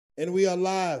And we are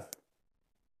live.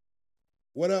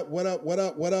 What up, what up, what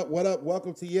up, what up, what up?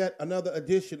 Welcome to yet another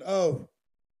edition of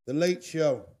The Late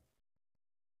Show.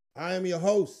 I am your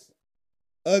host,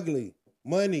 Ugly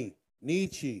Money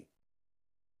Nietzsche.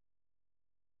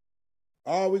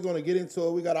 Oh, we're going to get into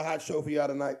it. We got a hot show for y'all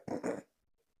tonight.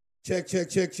 Check.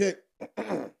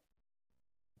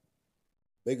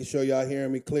 Making sure y'all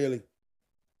hearing me clearly.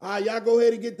 All right, y'all go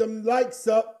ahead and get them likes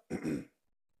up.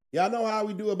 Y'all know how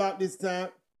we do about this time.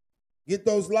 Get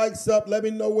those likes up. Let me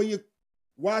know where you're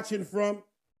watching from.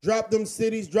 Drop them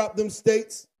cities, drop them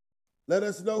states. Let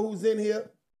us know who's in here.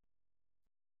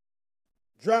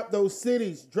 Drop those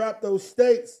cities, drop those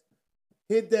states.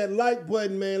 Hit that like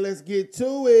button, man. Let's get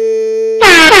to it.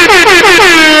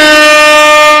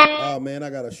 Oh, man,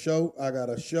 I got a show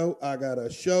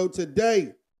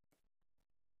today.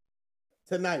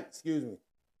 Tonight, excuse me.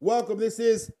 Welcome. This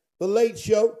is The Late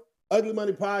Show, Ugly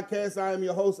Money Podcast. I am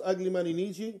your host, Ugly Money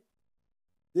Nietzsche.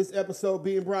 This episode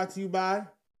being brought to you by,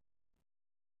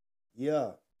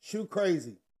 Shoe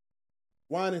Crazy,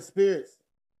 Wine and Spirits,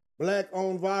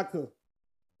 Black-owned vodka,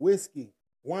 whiskey,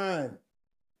 wine.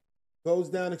 Goes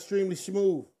down extremely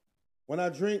smooth. When I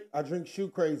drink Shoe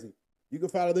Crazy. You can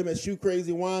follow them at Shoe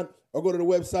Crazy Wine or go to the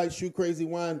website,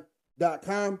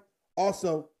 shoecrazywine.com.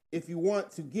 Also, if you want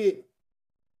to get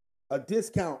a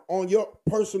discount on your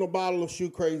personal bottle of Shoe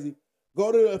Crazy,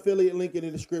 go to the affiliate link in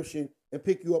the description and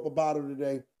pick you up a bottle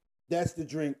today. That's the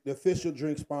drink, the official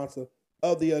drink sponsor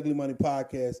of the Ugly Money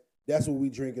Podcast. That's what we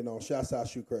drinking on. Shouts out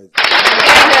Shoe Crazy.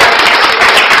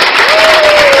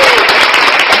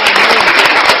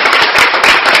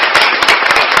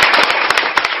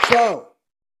 So,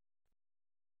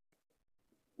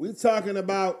 we talking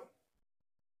about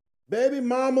baby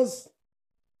mamas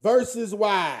versus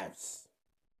wives.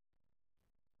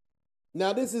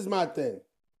 Now, this is my thing.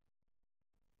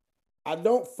 I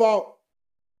don't fault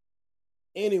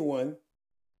anyone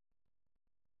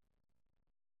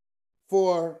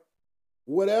for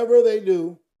whatever they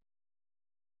do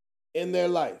in their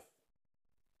life.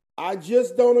 I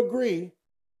just don't agree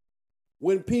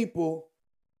when people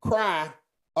cry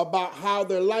about how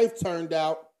their life turned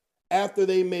out after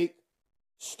they make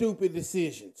stupid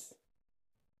decisions.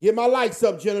 Get my likes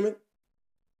up, gentlemen.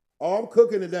 Oh, I'm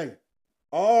cooking today.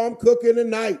 Oh, I'm cooking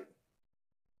tonight.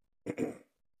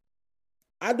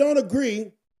 I don't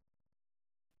agree.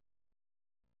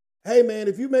 Hey, man,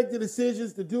 if you make the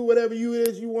decisions to do whatever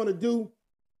you want to do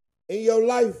in your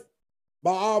life,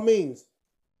 by all means,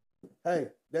 hey,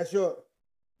 that's your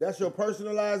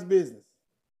personalized business.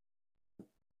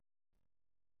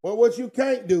 But what you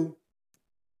can't do,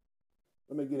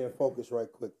 let me get in focus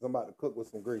right quick. I'm about to cook with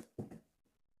some grease.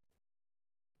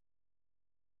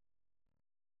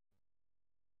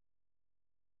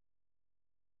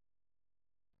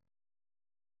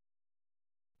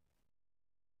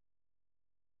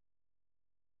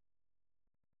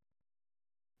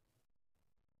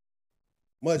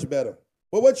 Much better.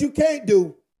 But what you can't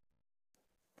do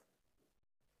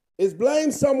is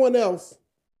blame someone else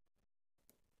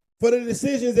for the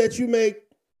decisions that you make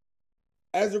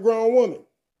as a grown woman.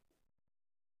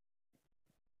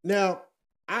 Now,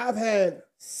 I've had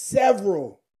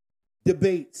several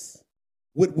debates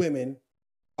with women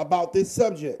about this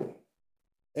subject.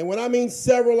 And when I mean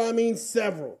several, I mean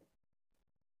several.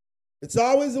 It's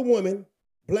always a woman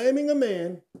blaming a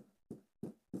man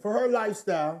for her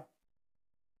lifestyle.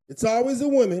 It's always a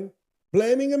woman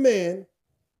blaming a man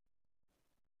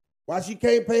why she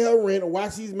can't pay her rent or why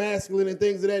she's masculine and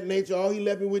things of that nature. Oh, he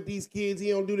left me with these kids.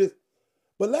 He don't do this.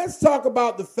 But let's talk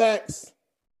about the facts.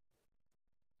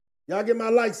 Y'all get my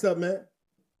likes up, man.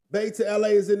 Bay to LA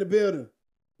is in the building.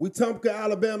 Wetumpka,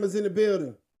 Alabama is in the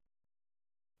building.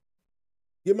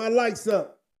 Get my likes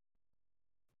up.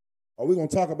 Oh, we're going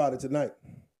to talk about it tonight.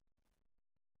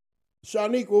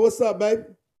 Shaniqua, what's up, baby?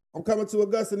 I'm coming to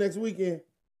Augusta next weekend.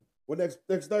 Well,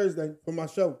 next Thursday for my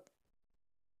show.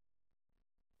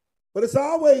 But it's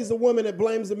always a woman that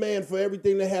blames a man for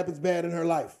everything that happens bad in her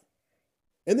life.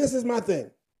 And this is my thing.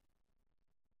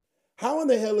 How in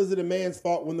the hell is it a man's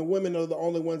fault when the women are the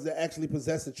only ones that actually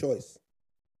possess a choice?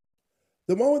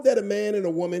 The moment that a man and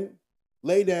a woman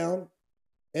lay down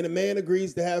and a man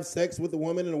agrees to have sex with the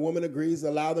woman and a woman agrees to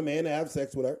allow the man to have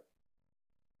sex with her,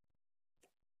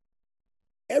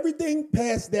 everything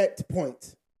past that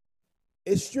point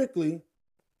is strictly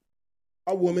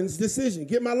a woman's decision.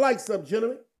 Get my likes up,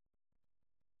 gentlemen.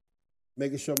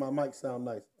 Making sure my mic sound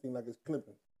nice. Seems like it's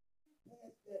clipping.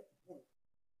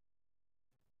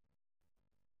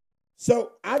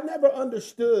 So I never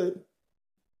understood,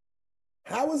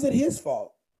 how is it his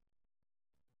fault?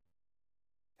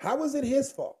 How is it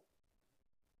his fault?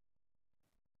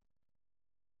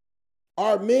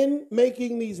 Are men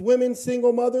making these women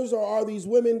single mothers, or are these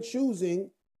women choosing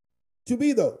to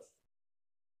be those?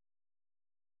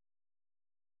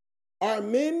 Are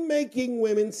men making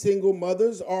women single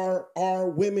mothers, or are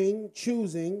women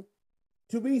choosing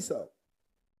to be so?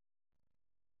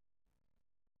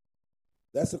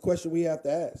 That's a question we have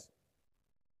to ask.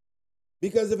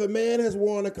 Because if a man has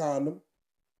worn a condom,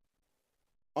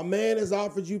 a man has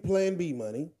offered you Plan B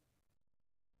money,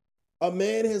 a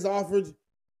man has offered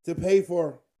to pay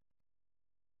for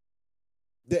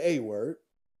the A word,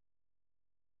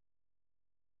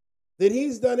 then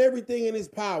he's done everything in his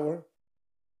power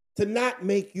to not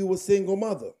make you a single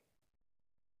mother.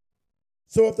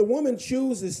 So if the woman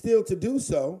chooses still to do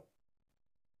so,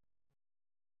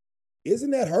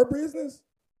 isn't that her business?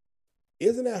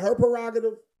 Isn't that her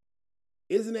prerogative?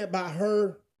 Isn't that by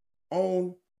her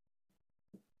own?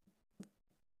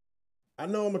 I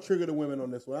know I'm gonna trigger the women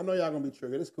on this one. I know y'all gonna be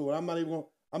triggered. It's cool. I'm not even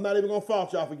gonna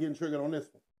fault y'all for getting triggered on this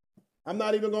one. I'm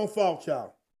not even gonna fault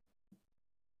y'all.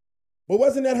 But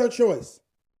wasn't that her choice?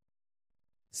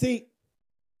 See,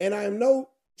 and I am no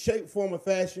shape, form, or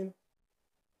fashion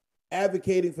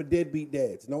advocating for deadbeat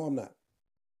dads. No, I'm not.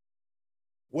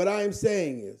 What I am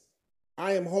saying is,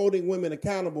 I am holding women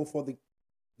accountable for the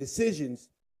decisions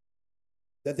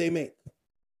that they make.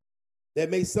 That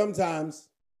may sometimes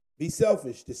be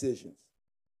selfish decisions.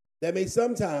 That may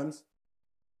sometimes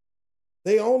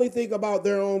they only think about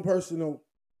their own personal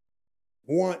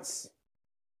wants,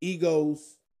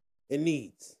 egos, and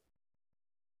needs.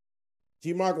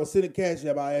 G. Marco, send a cash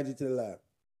app. I'll add you to the live.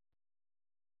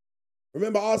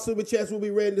 Remember, all super chats will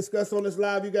be read and discussed on this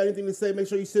live. You got anything to say, make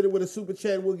sure you send it with a super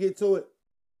chat and we'll get to it.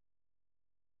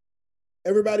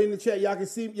 Everybody in the chat, y'all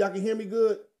can hear me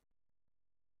good?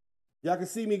 Y'all can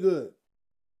see me good.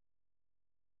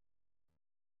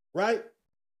 Right?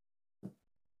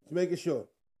 Just making sure.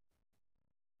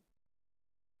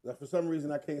 For some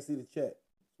reason, I can't see the chat.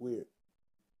 It's weird.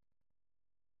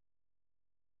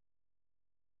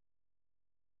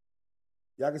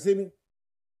 Y'all can see me?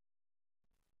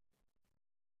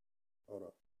 Hold on.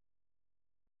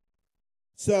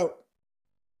 So,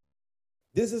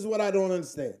 this is what I don't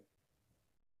understand.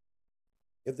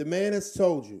 If the man has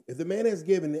told you, if the man has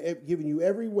given you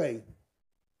every way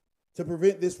to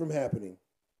prevent this from happening,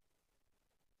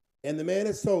 and the man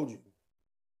has told you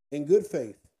in good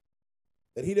faith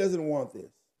that he doesn't want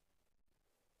this,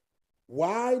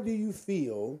 why do you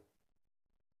feel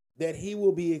that he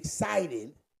will be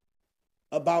excited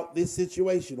about this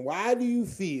situation? Why do you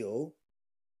feel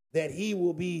that he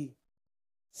will be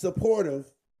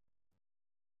supportive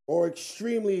or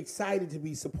extremely excited to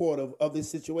be supportive of this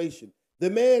situation? The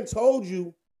man told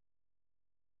you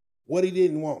what he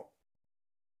didn't want.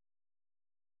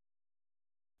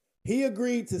 He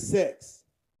agreed to sex.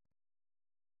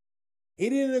 He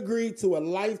didn't agree to a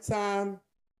lifetime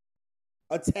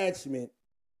attachment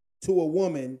to a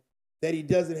woman that he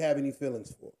doesn't have any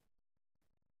feelings for.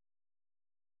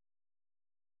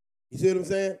 You see what I'm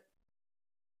saying?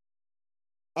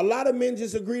 A lot of men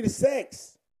just agree to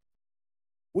sex.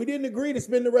 We didn't agree to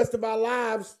spend the rest of our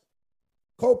lives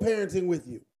co-parenting with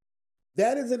you.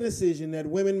 That is a decision that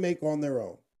women make on their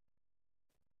own.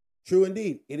 True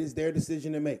indeed. It is their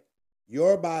decision to make.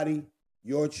 Your body,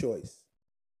 your choice.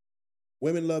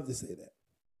 Women love to say that.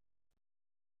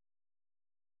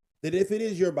 That if it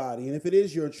is your body and if it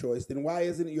is your choice, then why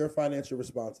isn't it your financial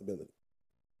responsibility?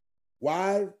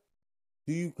 Why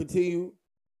do you continue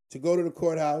to go to the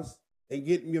courthouse and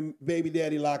get your baby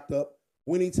daddy locked up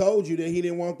when he told you that he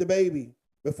didn't want the baby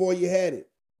before you had it?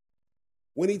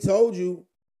 When he told you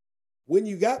when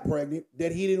you got pregnant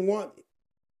that he didn't want it?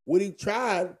 When he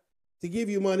tried to give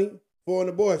you money for an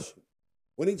abortion?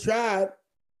 When he tried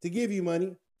to give you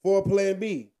money for a Plan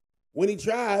B? When he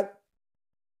tried,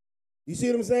 you see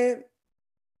what I'm saying?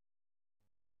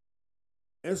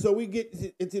 And so we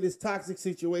get into this toxic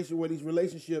situation where these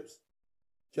relationships,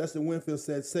 Justin Winfield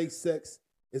said, safe sex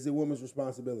is a woman's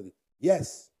responsibility.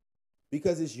 Yes,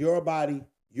 because it's your body,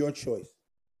 your choice.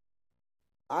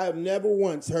 I have never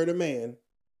once heard a man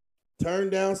turn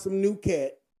down some new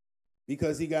cat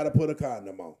because he got to put a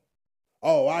condom on.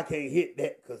 Oh, I can't hit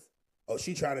that because,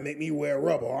 she trying to make me wear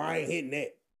rubber. Or I ain't hitting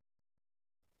that.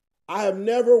 I have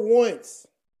never once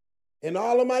in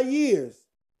all of my years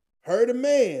heard a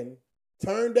man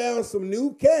turn down some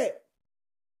new cat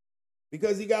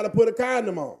because he got to put a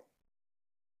condom on.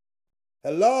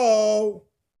 Hello?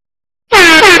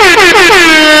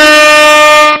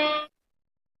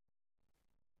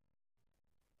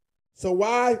 So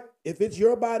why, if it's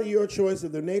your body, your choice,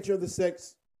 of the nature of the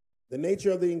sex, the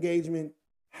nature of the engagement,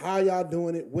 how y'all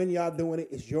doing it, when y'all doing it,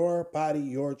 it's your body,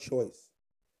 your choice.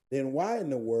 Then why in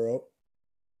the world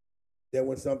that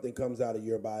when something comes out of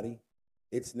your body,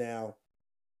 it's now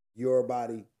your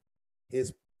body,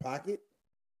 his pocket,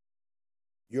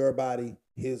 your body,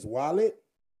 his wallet,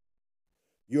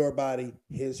 your body,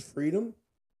 his freedom?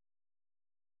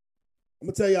 I'm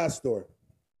going to tell y'all a story.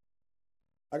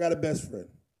 I got a best friend.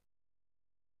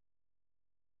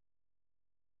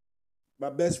 My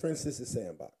best friend since the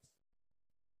sandbox.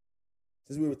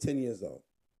 Since we were 10 years old.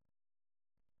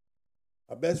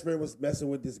 My best friend was messing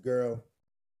with this girl.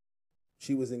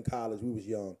 She was in college. We was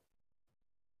young.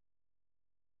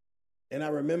 And I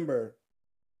remember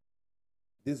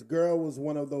this girl was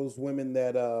one of those women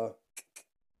that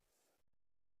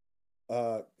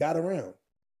got around.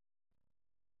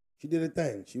 She did a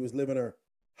thing. She was living her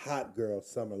hot girl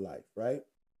summer life, right?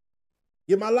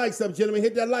 Get my likes up, gentlemen.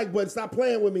 Hit that like button. Stop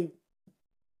playing with me.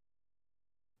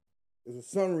 There's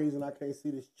for some reason I can't see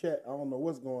this chat. I don't know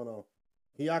what's going on.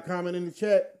 Can y'all comment in the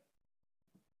chat?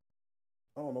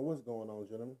 I don't know what's going on,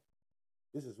 gentlemen.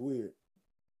 This is weird.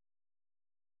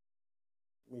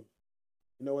 You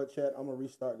know what, chat? I'm going to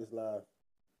restart this live.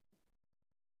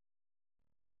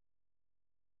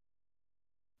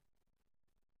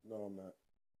 No, I'm not.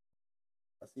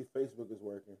 I see Facebook is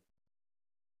working.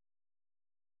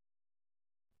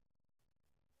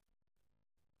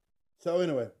 So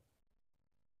anyway.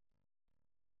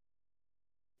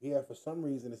 Yeah, for some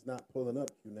reason it's not pulling up,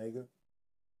 Q-Nega.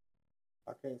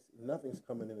 I can't see. Nothing's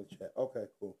coming in the chat. Okay,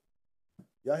 cool.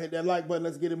 Y'all hit that like button.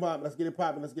 Let's get it popping. Let's get it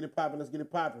popping. Let's get it popping. Let's get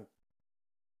it popping.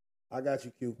 I got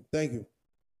you, Q. Thank you.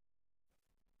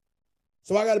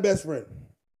 So I got a best friend.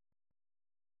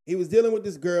 He was dealing with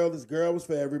this girl. This girl was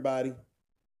for everybody.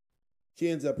 She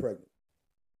ends up pregnant.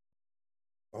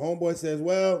 My homeboy says,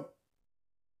 well,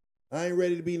 I ain't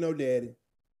ready to be no daddy.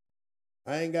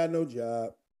 I ain't got no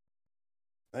job.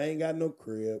 I ain't got no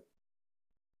crib.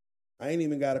 I ain't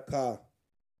even got a car.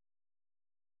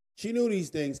 She knew these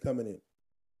things coming in.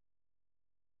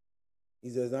 He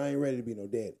says, I ain't ready to be no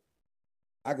daddy.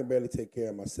 I can barely take care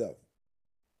of myself.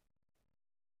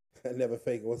 I never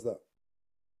fake it. What's up?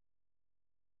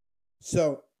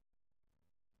 So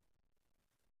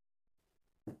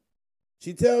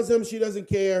she tells him she doesn't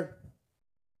care.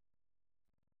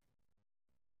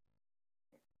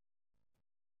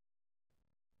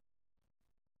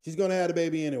 She's going to have the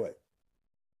baby anyway.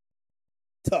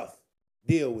 Tough.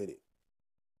 Deal with it.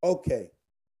 Okay.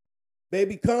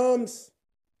 Baby comes.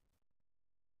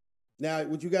 Now,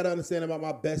 what you got to understand about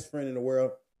my best friend in the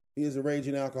world, he is a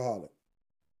raging alcoholic.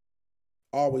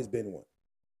 Always been one.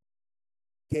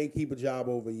 Can't keep a job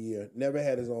over a year. Never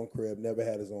had his own crib. Never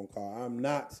had his own car. I'm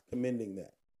not commending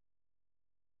that.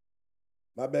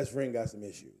 My best friend got some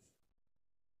issues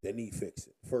that need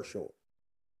fixing, for sure.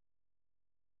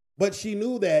 But she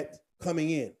knew that coming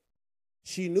in.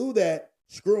 She knew that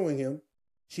screwing him.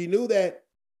 She knew that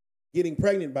getting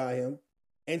pregnant by him.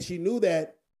 And she knew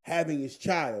that having his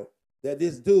child, that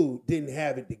this dude didn't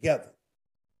have it together.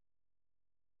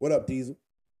 What up, Diesel?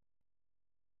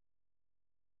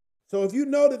 So if you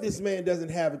know that this man doesn't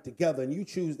have it together and you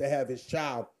choose to have his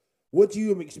child, would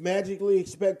you magically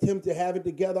expect him to have it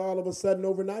together all of a sudden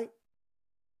overnight?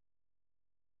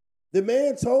 The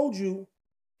man told you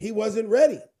he wasn't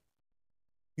ready.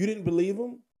 You didn't believe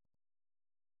him?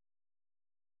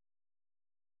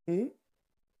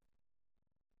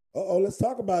 Uh-oh, let's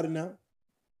talk about it now.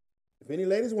 If any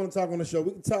ladies want to talk on the show,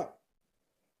 we can talk.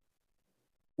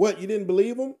 What, you didn't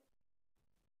believe him?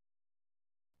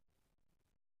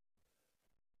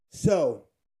 So,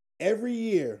 every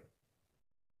year,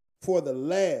 for the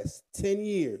last 10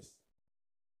 years,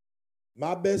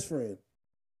 my best friend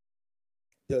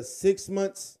does 6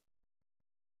 months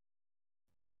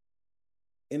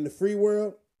in the free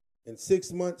world and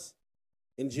 6 months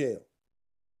in jail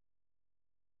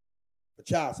for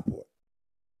child support.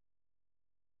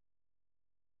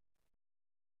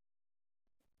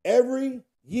 Every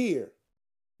year,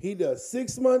 he does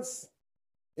 6 months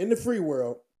in the free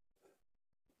world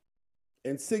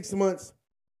and 6 months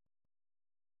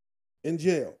in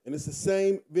jail. And it's the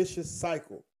same vicious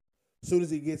cycle. As soon as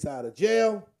he gets out of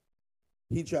jail,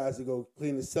 he tries to go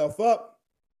clean himself up.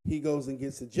 He goes and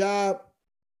gets a job.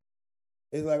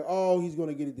 It's like, oh, he's going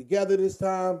to get it together this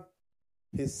time.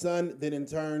 His son then in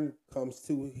turn comes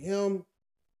to him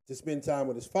to spend time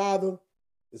with his father.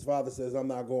 His father says, I'm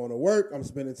not going to work. I'm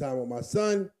spending time with my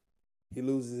son. He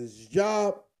loses his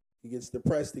job. He gets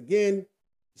depressed again.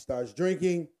 He starts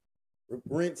drinking.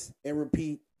 Rinse and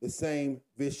repeat the same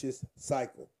vicious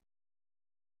cycle.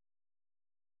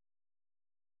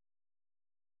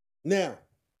 Now,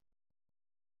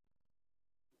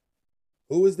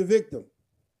 who is the victim?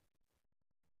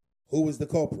 Who is the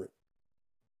culprit?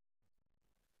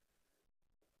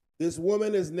 This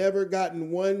woman has never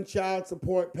gotten one child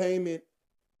support payment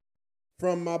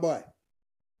from my boy.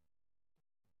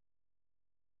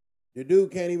 Your dude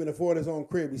can't even afford his own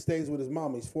crib. He stays with his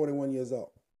mama. He's 41 years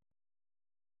old.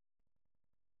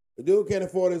 The dude can't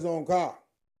afford his own car.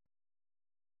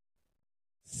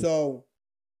 So,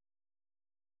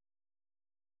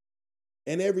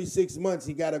 and every 6 months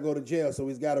he got to go to jail, so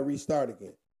he's got to restart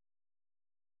again.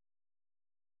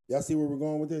 Y'all see where we're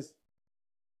going with this?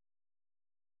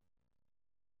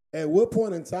 At what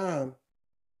point in time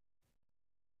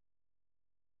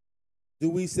do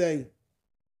we say,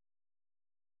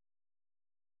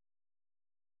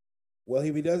 well,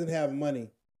 if he doesn't have money,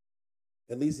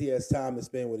 at least he has time to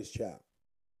spend with his child?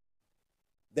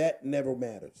 That never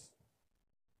matters.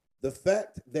 The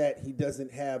fact that he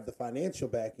doesn't have the financial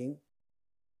backing,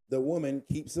 the woman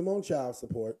keeps him on child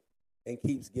support and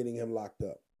keeps getting him locked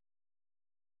up.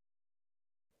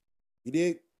 You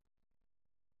dig?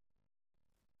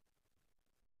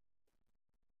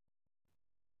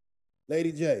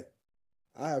 Lady J,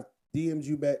 I have DM'd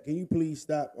you back. Can you please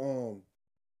stop spamming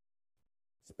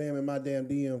my damn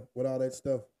DM with all that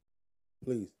stuff?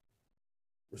 Please.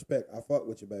 Respect. I fuck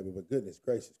with you, baby, but goodness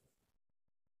gracious.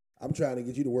 I'm trying to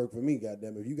get you to work for me,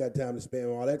 goddamn. If you got time to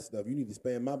spam all that stuff, you need to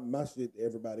spam my shit to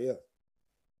everybody else.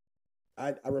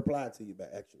 I replied to you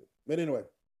back, actually. But anyway.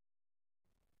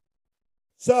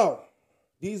 So,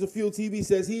 Diesel Fuel TV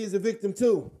says he is a victim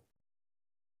too.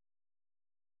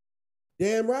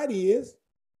 Damn right he is.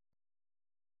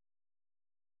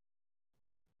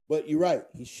 But you're right.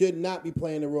 He should not be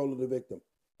playing the role of the victim.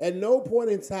 At no point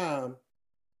in time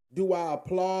do I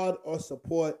applaud or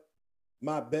support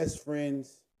my best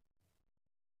friend's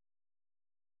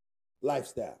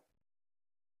lifestyle.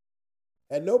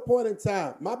 At no point in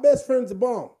time. My best friend's a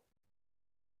bomb.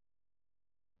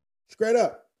 Straight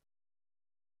up.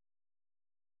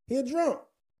 He a drunk.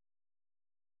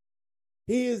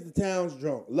 He is the town's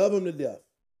drunk. Love him to death.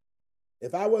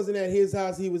 If I wasn't at his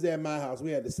house, he was at my house.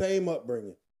 We had the same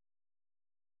upbringing.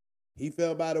 He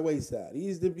fell by the wayside.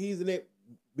 He's in it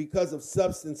because of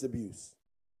substance abuse.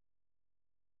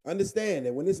 Understand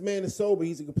that when this man is sober,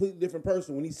 he's a completely different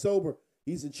person. When he's sober,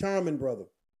 he's a charming brother.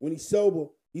 When he's sober,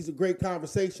 he's a great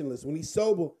conversationalist. When he's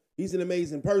sober, he's an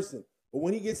amazing person. But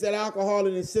when he gets that alcohol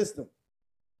in his system,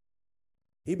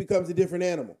 he becomes a different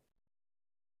animal.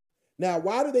 Now,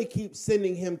 why do they keep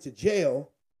sending him to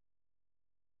jail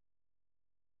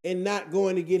and not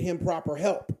going to get him proper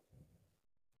help?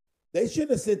 They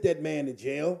shouldn't have sent that man to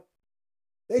jail.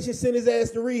 They should send his ass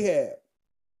to rehab.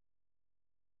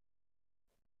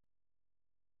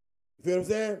 You feel what I'm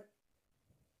saying?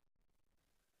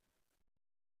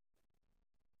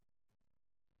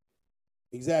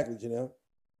 Exactly, Janelle.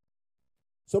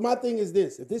 So my thing is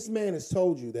this. If this man has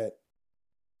told you that,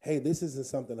 hey, this isn't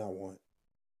something I want,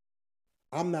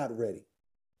 I'm not ready,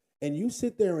 and you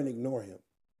sit there and ignore him,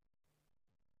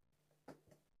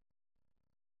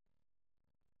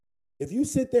 if you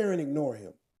sit there and ignore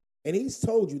him, and he's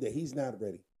told you that he's not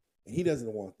ready, and he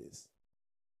doesn't want this,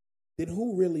 then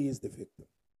who really is the victim?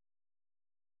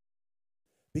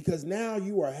 Because now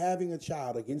you are having a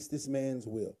child against this man's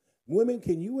will. Women,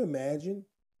 can you imagine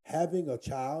having a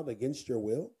child against your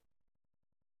will?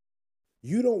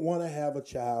 You don't want to have a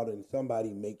child and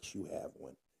somebody makes you have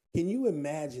one. Can you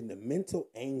imagine the mental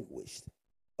anguish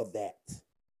of that?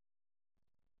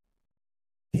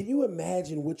 Can you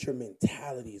imagine what your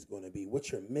mentality is going to be,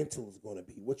 what your mental is going to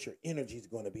be, what your energy is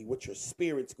going to be, what your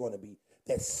spirit's going to be,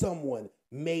 that someone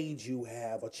made you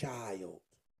have a child?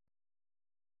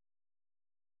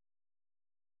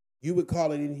 You would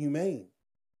call it inhumane.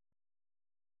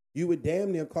 You would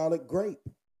damn near call it grape.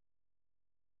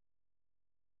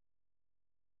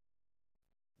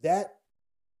 That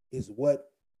is what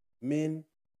men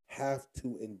have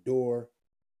to endure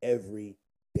every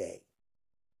day.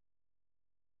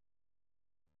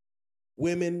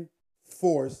 Women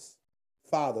force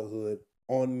fatherhood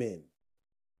on men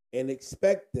and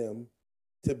expect them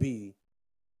to be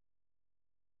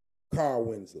Carl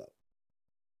Winslow,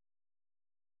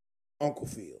 Uncle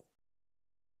Phil,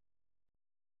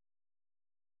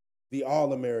 the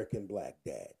all-American black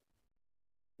dad,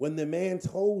 when the man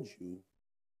told you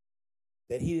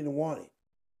that he didn't want it.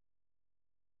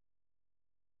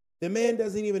 The man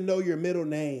doesn't even know your middle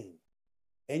name,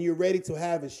 and you're ready to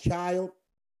have his child.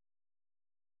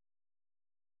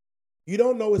 You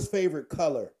don't know his favorite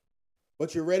color,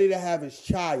 but you're ready to have his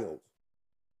child.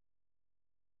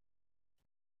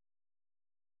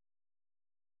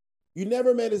 You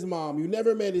never met his mom, you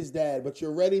never met his dad, but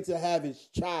you're ready to have his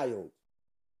child.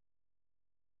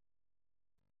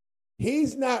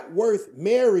 He's not worth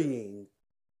marrying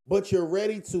but you're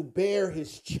ready to bear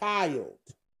his child.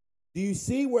 Do you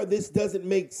see where this doesn't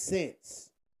make sense?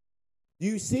 Do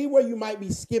you see where you might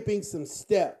be skipping some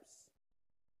steps?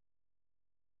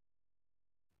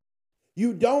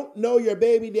 You don't know your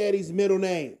baby daddy's middle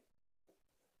name,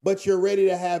 but you're ready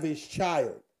to have his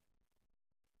child.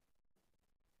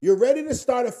 You're ready to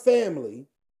start a family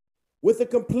with a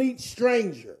complete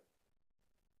stranger.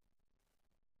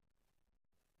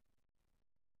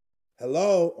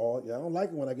 Hello? Oh, yeah, I don't like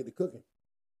it when I get to cooking.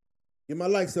 Get my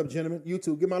likes up, gentlemen.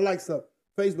 YouTube, get my likes up.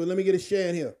 Facebook, let me get a share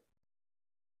in here.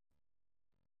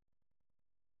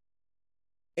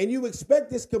 And you expect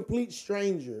this complete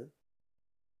stranger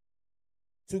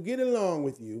to get along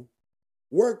with you,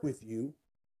 work with you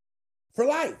for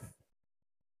life.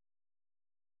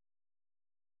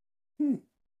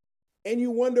 And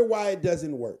you wonder why it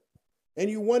doesn't work. And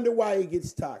you wonder why it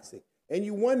gets toxic. And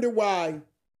you wonder why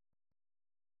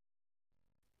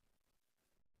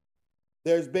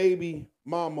there's baby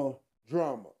mama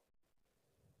drama.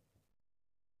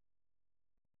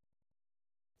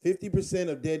 50%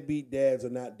 of deadbeat dads are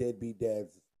not deadbeat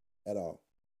dads at all.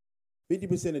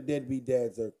 50% of deadbeat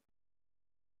dads are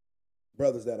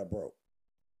brothers that are broke.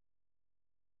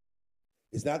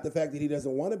 It's not the fact that he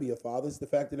doesn't want to be a father. It's the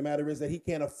fact of the matter is that he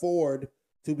can't afford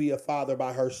to be a father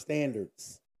by her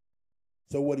standards.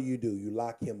 So what do? You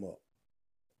lock him up.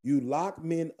 You lock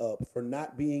men up for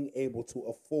not being able to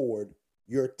afford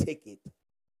your ticket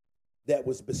that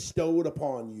was bestowed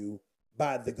upon you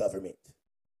by the government.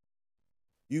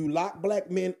 You lock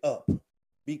black men up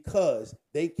because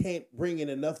they can't bring in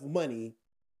enough money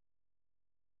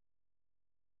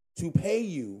to pay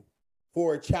you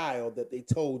for a child that they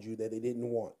told you that they didn't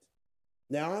want.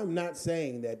 Now, I'm not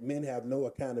saying that men have no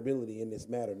accountability in this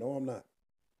matter. No, I'm not.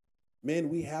 Men,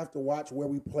 we have to watch where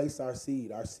we place our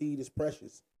seed. Our seed is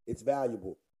precious. It's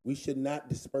valuable. We should not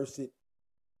disperse it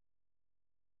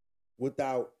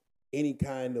without any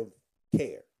kind of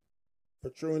care. For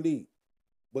true indeed.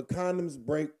 But condoms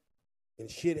break and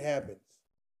shit happens.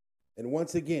 And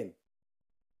once again,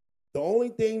 the only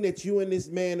thing that you and this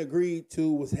man agreed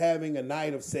to was having a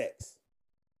night of sex.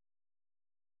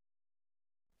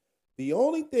 The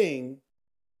only thing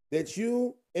that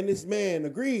you and this man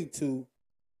agreed to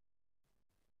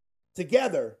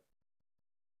together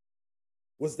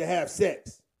was to have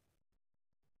sex.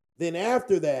 Then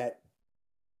after that,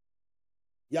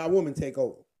 y'all women take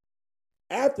over.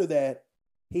 After that,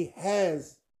 he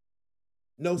has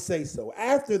no say so.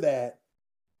 After that,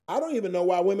 I don't even know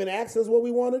why women ask us what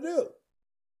we want to do.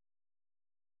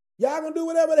 Y'all gonna do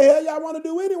whatever the hell y'all want to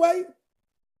do anyway.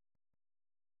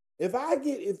 If I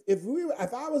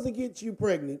was to get you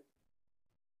pregnant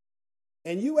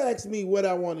and you ask me what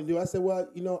I want to do, I said, well,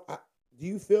 do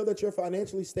you feel that you're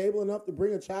financially stable enough to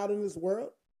bring a child in this world?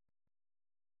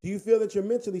 Do you feel that you're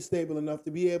mentally stable enough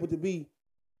to be able to be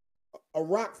a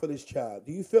rock for this child?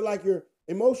 Do you feel like you're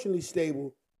emotionally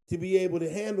stable to be able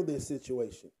to handle this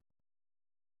situation?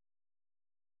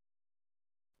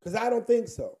 Because I don't think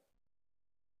so.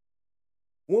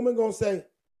 Woman gonna say,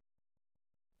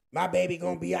 my baby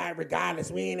gonna be all right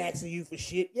regardless. We ain't asking you for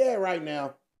shit. Yeah, right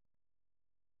now.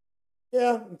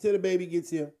 Yeah, until the baby gets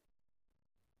here.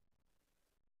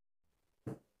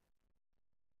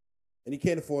 And he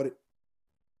can't afford it.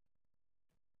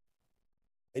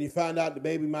 And you find out the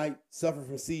baby might suffer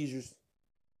from seizures.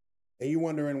 And you're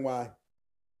wondering why.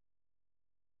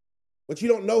 But you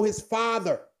don't know his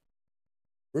father.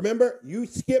 Remember, you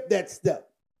skipped that step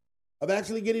of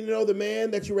actually getting to know the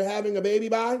man that you were having a baby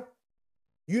by.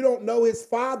 You don't know his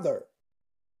father.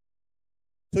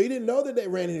 So you didn't know that they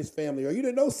ran in his family, or you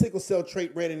didn't know sickle cell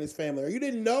trait ran in his family, or you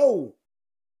didn't know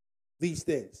these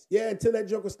things. Yeah, until that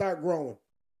joker start growing.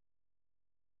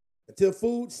 Until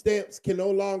food stamps can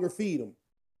no longer feed him.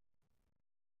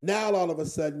 Now all of a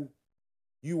sudden,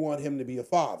 you want him to be a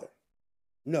father.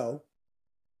 No,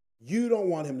 you don't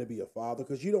want him to be a father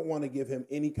because you don't want to give him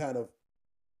any kind of,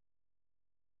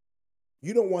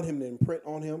 you don't want him to imprint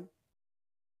on him.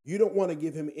 You don't want to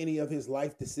give him any of his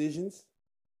life decisions.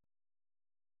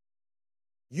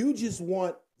 You just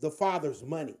want the father's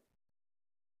money.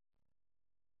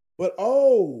 But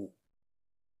 5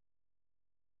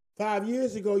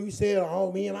 years ago you said,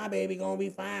 me and my baby gonna be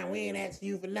fine. We ain't asking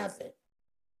you for nothing.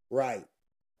 Right.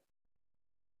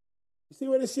 You see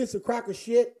where this shit's a crock of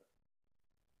shit?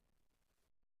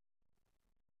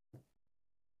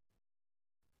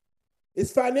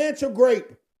 It's financial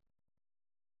grape.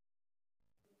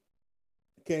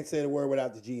 Can't say the word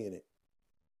without the G in it.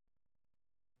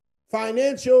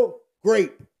 Financial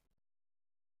grape.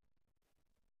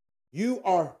 You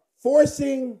are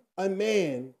forcing a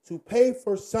man to pay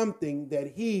for something that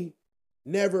he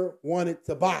never wanted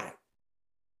to buy.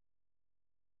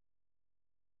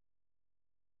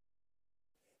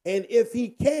 And if he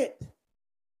can't,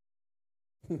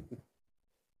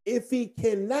 if he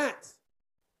cannot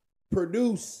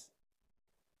produce,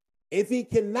 if he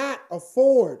cannot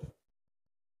afford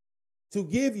to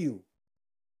give you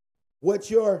what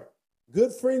your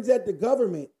good friends at the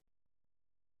government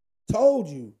told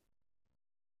you,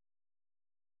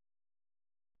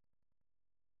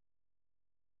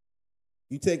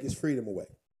 you take his freedom away.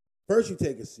 First you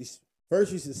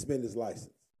suspend his license.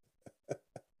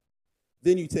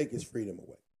 Then you take his freedom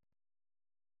away.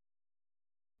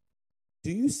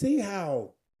 Do you see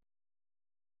how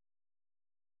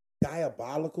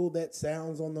diabolical that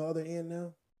sounds on the other end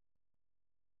now?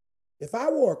 If I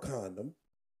wore a condom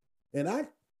and I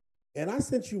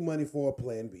sent you money for a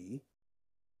plan B,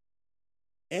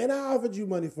 and I offered you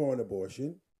money for an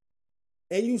abortion,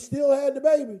 and you still had the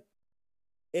baby,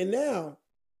 and now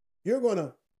you're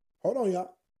gonna, hold on,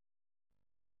 y'all.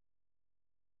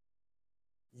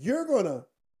 You're gonna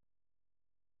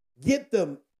get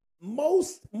the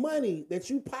most money that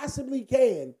you possibly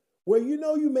can, where you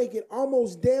know you make it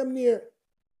almost damn near,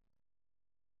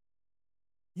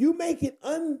 you make it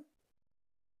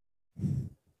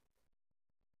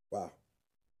wow.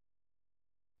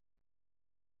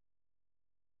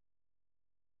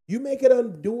 You make it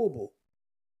undoable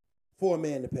for a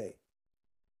man to pay.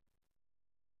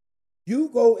 You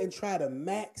go and try to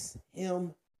max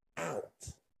him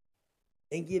out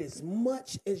and get as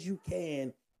much as you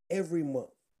can every month.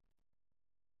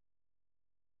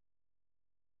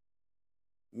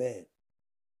 Man.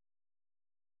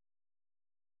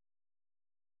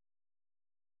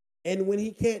 And when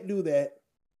he can't do that,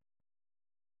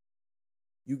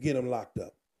 you get him locked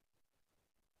up.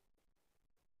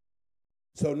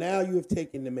 So now you have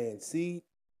taken the man's seed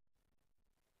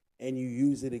and you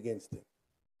use it against him.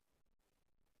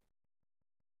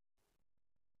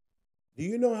 Do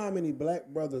you know how many black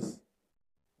brothers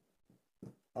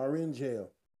are in jail?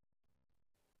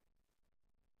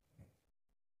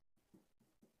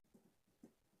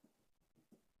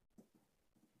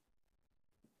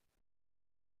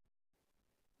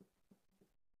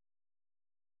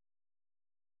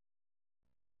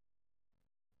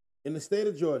 In the state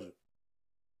of Georgia.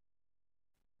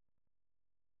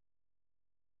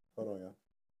 Hold on, y'all.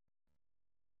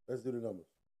 Let's do the numbers.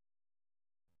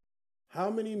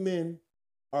 How many men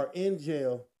are in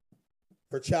jail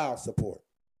for child support?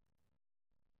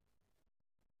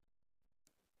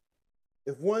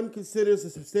 If one considers the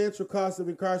substantial cost of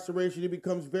incarceration, it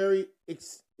becomes a very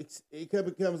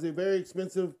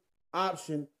expensive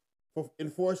option for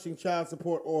enforcing child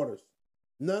support orders.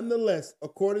 Nonetheless,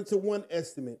 according to one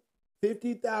estimate,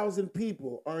 50,000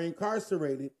 people are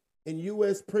incarcerated in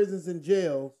U.S. prisons and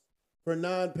jails for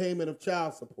non-payment of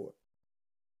child support.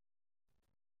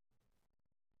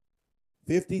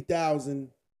 50,000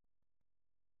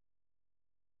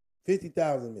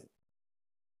 men.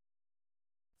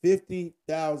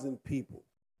 50,000 people.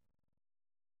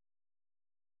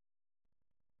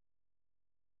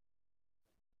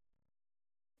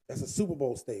 That's a Super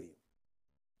Bowl stadium.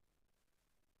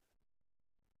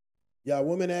 Y'all,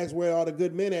 women ask where all the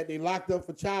good men at. They locked up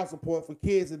for child support for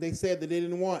kids that they said that they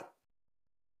didn't want.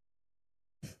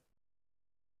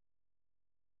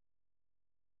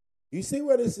 You see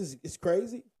where this is? It's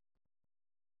crazy.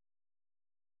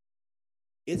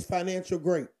 It's financial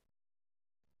great.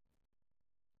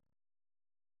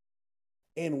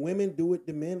 And women do it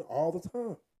to men all the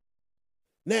time.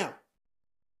 Now,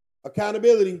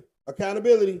 accountability.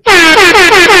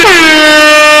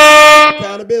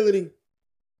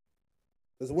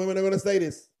 Because women are going to say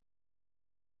this.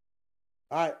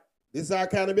 All right, this is our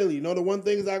accountability. You know the one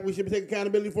thing is we should take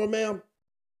accountability for, ma'am?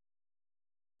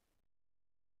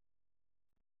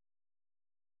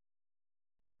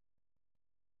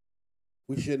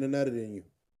 We shouldn't have nutted in you.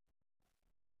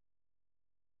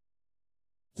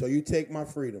 So you take my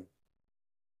freedom,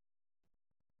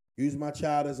 use my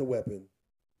child as a weapon,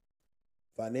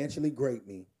 financially grate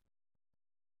me,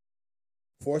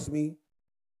 force me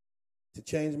to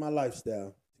change my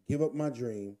lifestyle, to give up my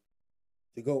dream,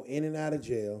 to go in and out of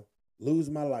jail, lose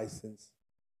my license,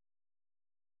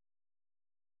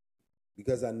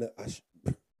 because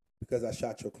I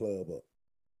shot your club up.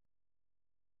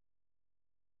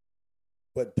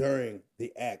 But during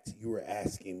the act, you were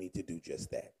asking me to do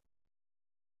just that.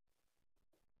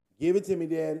 Give it to me,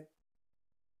 Daddy.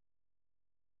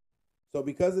 So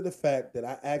because of the fact that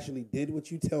I actually did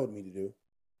what you told me to do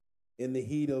in the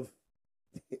heat of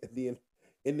the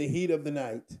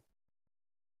night,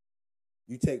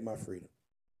 you take my freedom.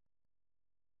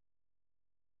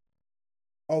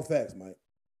 All facts, Mike.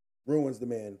 Ruins the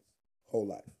man's whole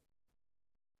life.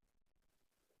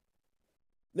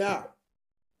 Now,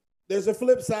 there's a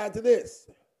flip side to this.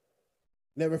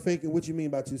 Never fake it. What you mean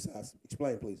by two sides?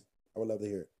 Explain, please. I would love to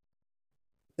hear it.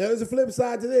 Now, there's a flip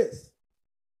side to this.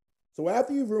 So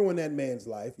after you've ruined that man's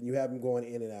life and you have him going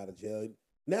in and out of jail,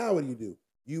 now what do?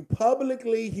 You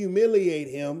publicly humiliate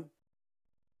him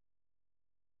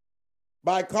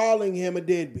by calling him a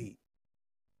deadbeat.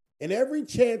 And every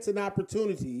chance and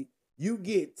opportunity you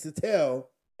get to tell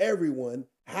everyone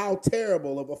how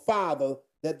terrible of a father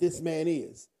that this man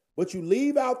is. But you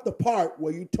leave out the part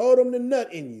where you told him to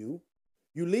nut in you.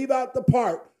 You leave out the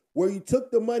part where you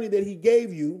took the money that he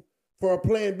gave you for a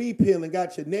Plan B pill and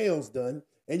got your nails done.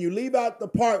 And you leave out the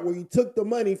part where you took the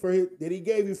money that he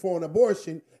gave you for an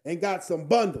abortion and got some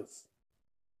bundles.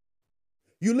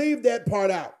 You leave that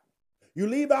part out. You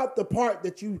leave out the part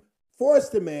that you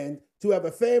forced a man to have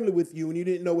a family with you and you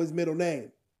didn't know his middle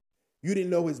name. You didn't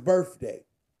know his birthday.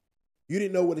 You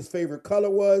didn't know what his favorite color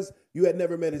was. You had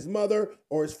never met his mother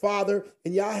or his father.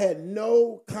 And y'all had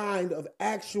no kind of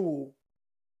actual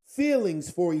feelings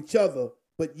for each other,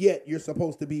 but yet you're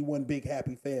supposed to be one big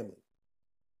happy family.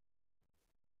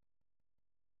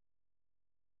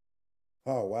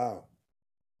 Oh, wow.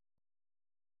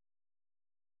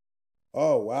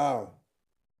 Oh, wow.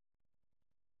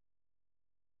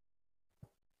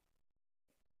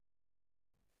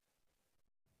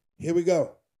 Here we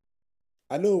go.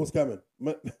 I knew it was coming.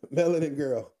 Melanin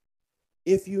girl.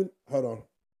 Hold on.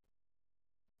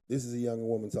 This is a young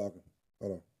woman talking.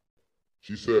 Hold on.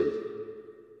 She says,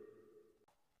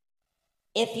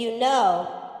 if you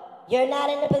know you're not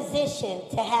in a position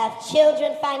to have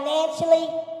children financially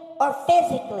or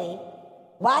physically,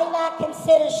 why not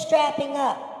consider strapping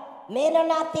up? Men are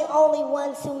not the only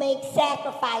ones who make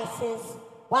sacrifices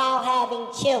while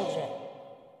having children.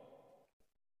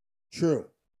 True.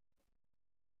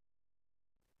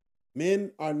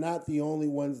 Men are not the only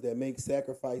ones that make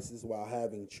sacrifices while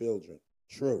having children.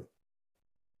 True.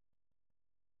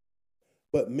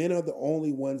 But men are the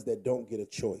only ones that don't get a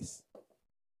choice.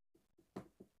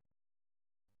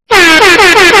 Men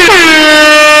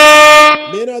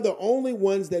are the only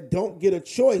ones that don't get a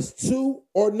choice to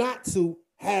or not to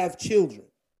have children.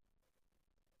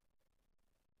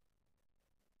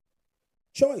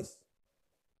 Choice.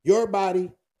 Your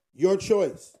body, your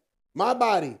choice. My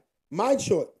body, my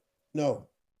choice. No,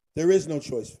 there is no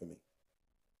choice for me.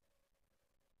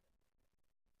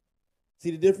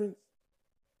 See the difference?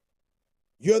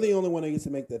 You're the only one that gets to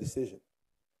make that decision.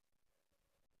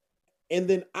 And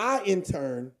then I, in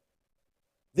turn,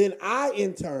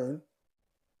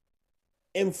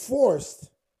 am forced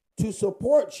to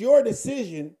support your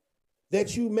decision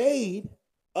that you made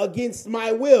against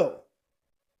my will.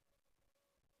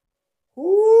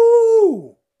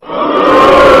 Ooh.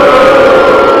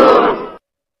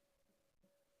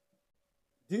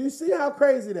 Do you see how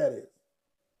crazy that is?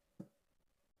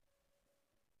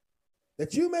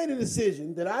 That you made a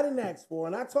decision that I didn't ask for,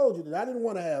 and I told you that I didn't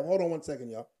want to have. Hold on one second,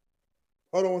 y'all.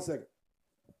 Hold on one second.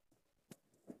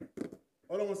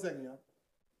 Hold on one second, y'all.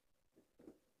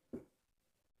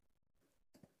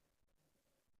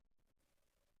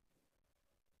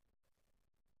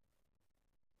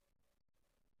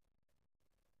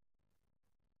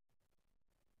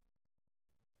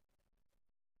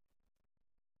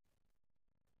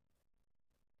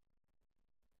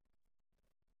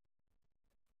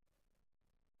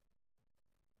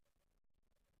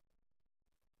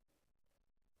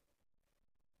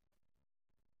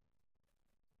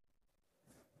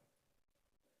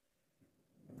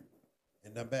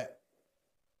 And I'm back.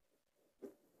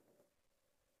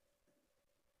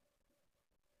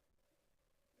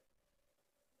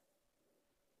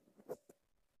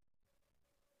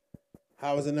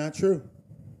 How is it not true?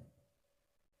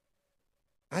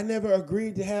 I never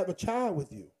agreed to have a child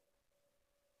with you.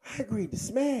 I agreed to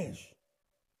smash.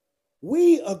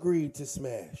 We agreed to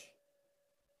smash.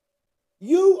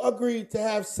 You agreed to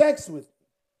have sex with me.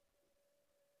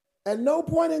 At no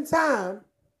point in time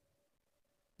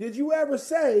did you ever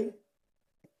say,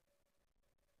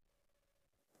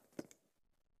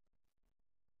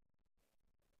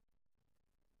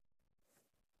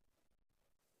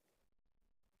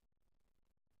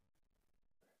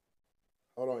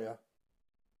 hold on, y'all.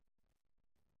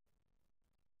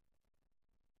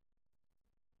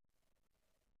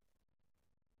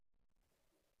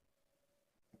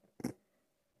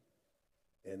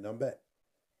 And I'm back.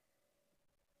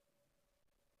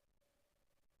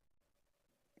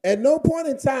 At no point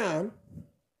in time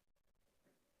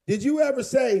did you ever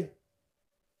say,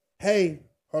 hey,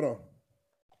 hold on.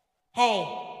 Hey,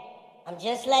 I'm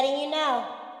just letting you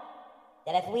know,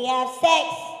 that if we have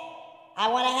sex, I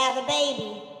want to have a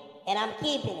baby, and I'm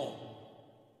keeping it.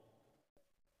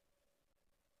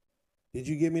 Did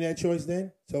you give me that choice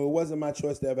then? So it wasn't my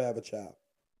choice to ever have a child.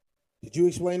 Did you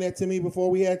explain that to me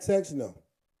before we had sex? No.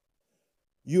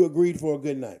 You agreed for a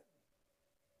good night.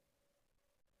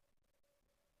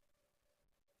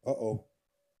 Uh-oh.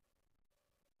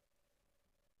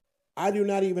 I do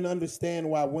not even understand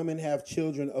why women have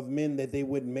children of men that they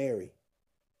wouldn't marry.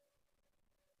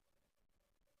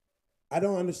 I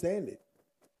don't understand it.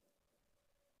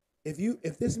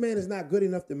 If this man is not good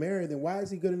enough to marry, then why is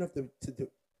he good enough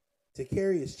to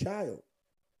carry his child?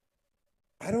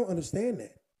 I don't understand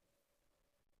that.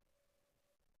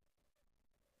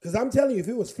 Because I'm telling you, if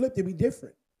it was flipped, it'd be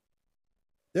different.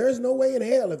 There is no way in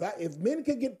hell if men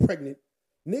could get pregnant,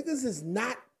 niggas is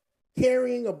not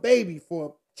carrying a baby for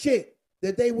a chick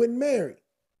that they wouldn't marry.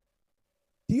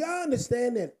 Do y'all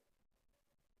understand that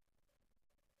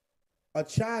a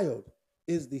child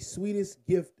is the sweetest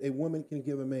gift a woman can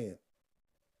give a man?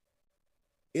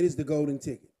 It is the golden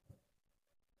ticket.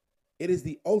 It is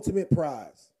the ultimate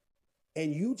prize.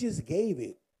 And you just gave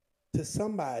it to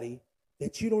somebody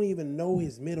that you don't even know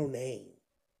his middle name.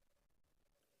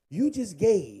 You just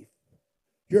gave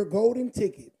your golden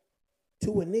ticket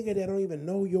to a nigga that don't even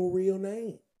know your real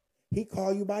name. He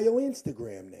call you by your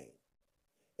Instagram name.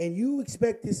 And you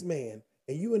expect this man,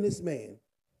 and you and this man,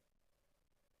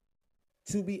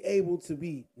 to be able to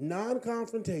be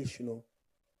non-confrontational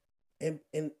and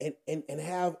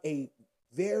have a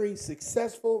very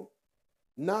successful,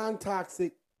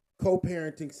 non-toxic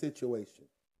co-parenting situation.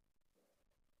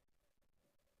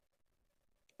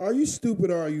 Are you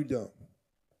stupid or are you dumb?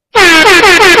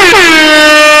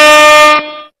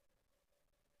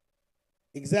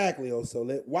 Exactly,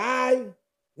 Osolet. Why,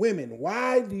 women,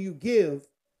 why do you give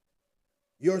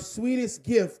your sweetest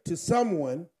gift to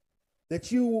someone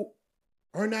that you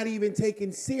are not even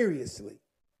taking seriously?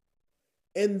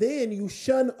 And then you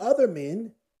shun other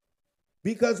men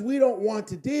because we don't want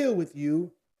to deal with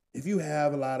you if you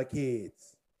have a lot of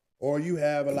kids or you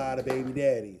have a lot of baby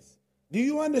daddies. Do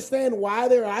you understand why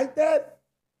they're like that?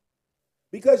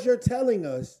 Because you're telling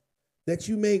us that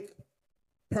you make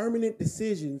permanent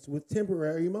decisions with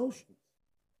temporary emotions.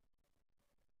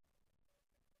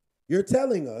 You're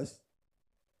telling us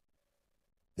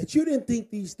that you didn't think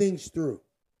these things through.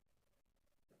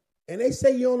 And they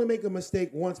say you only make a mistake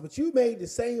once, but you made the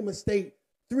same mistake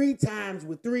 3 times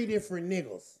with 3 different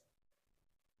niggas.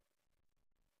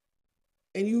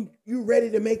 And you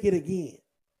ready to make it again.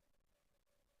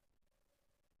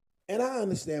 And I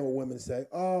understand what women say.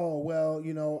 Oh,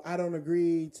 well, I don't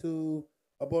agree to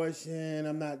abortion.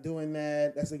 I'm not doing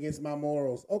that. That's against my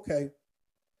morals. Okay.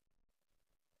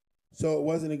 So it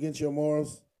wasn't against your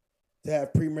morals to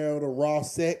have premarital raw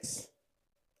sex?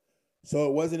 So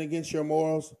it wasn't against your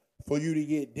morals for you to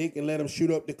get dick and let him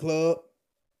shoot up the club?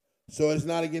 So it's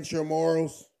not against your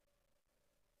morals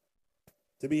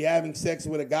to be having sex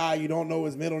with a guy you don't know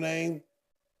his middle name?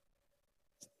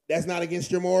 That's not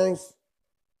against your morals?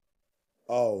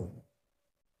 Oh.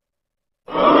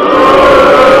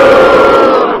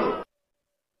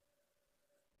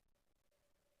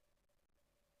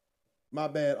 My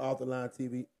bad, Off the Line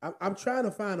TV. I'm trying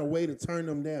to find a way to turn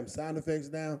them damn sound effects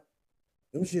down.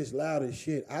 Them shit's loud as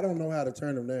shit. I don't know how to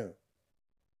turn them down.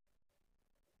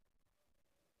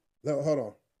 No, hold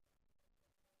on.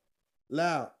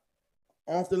 Loud.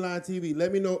 Off the Line TV.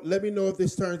 Let me know if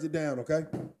this turns it down, okay?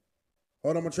 Hold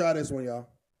on, I'm gonna try this one, y'all.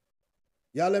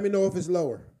 Y'all let me know if it's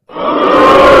lower.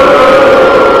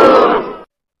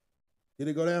 Did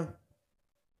it go down?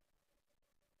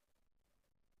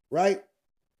 Right?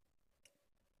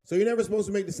 So you're never supposed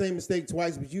to make the same mistake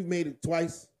twice, but you've made it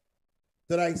twice,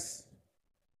 thrice,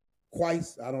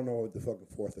 twice. I don't know what the fucking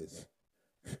fourth is.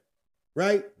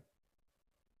 Right?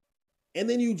 And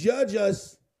then you judge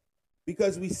us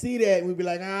because we see that and we be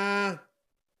like, I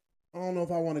don't know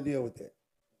if I want to deal with that.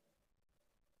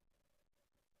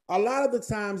 A lot of the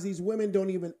times these women don't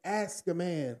even ask a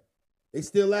man. They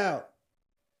still out.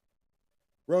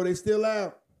 Bro, they still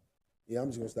out. Yeah, I'm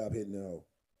just going to stop hitting the hole.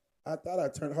 I thought I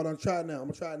turned. Hold on, try it now. I'm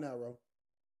going to try it now, bro.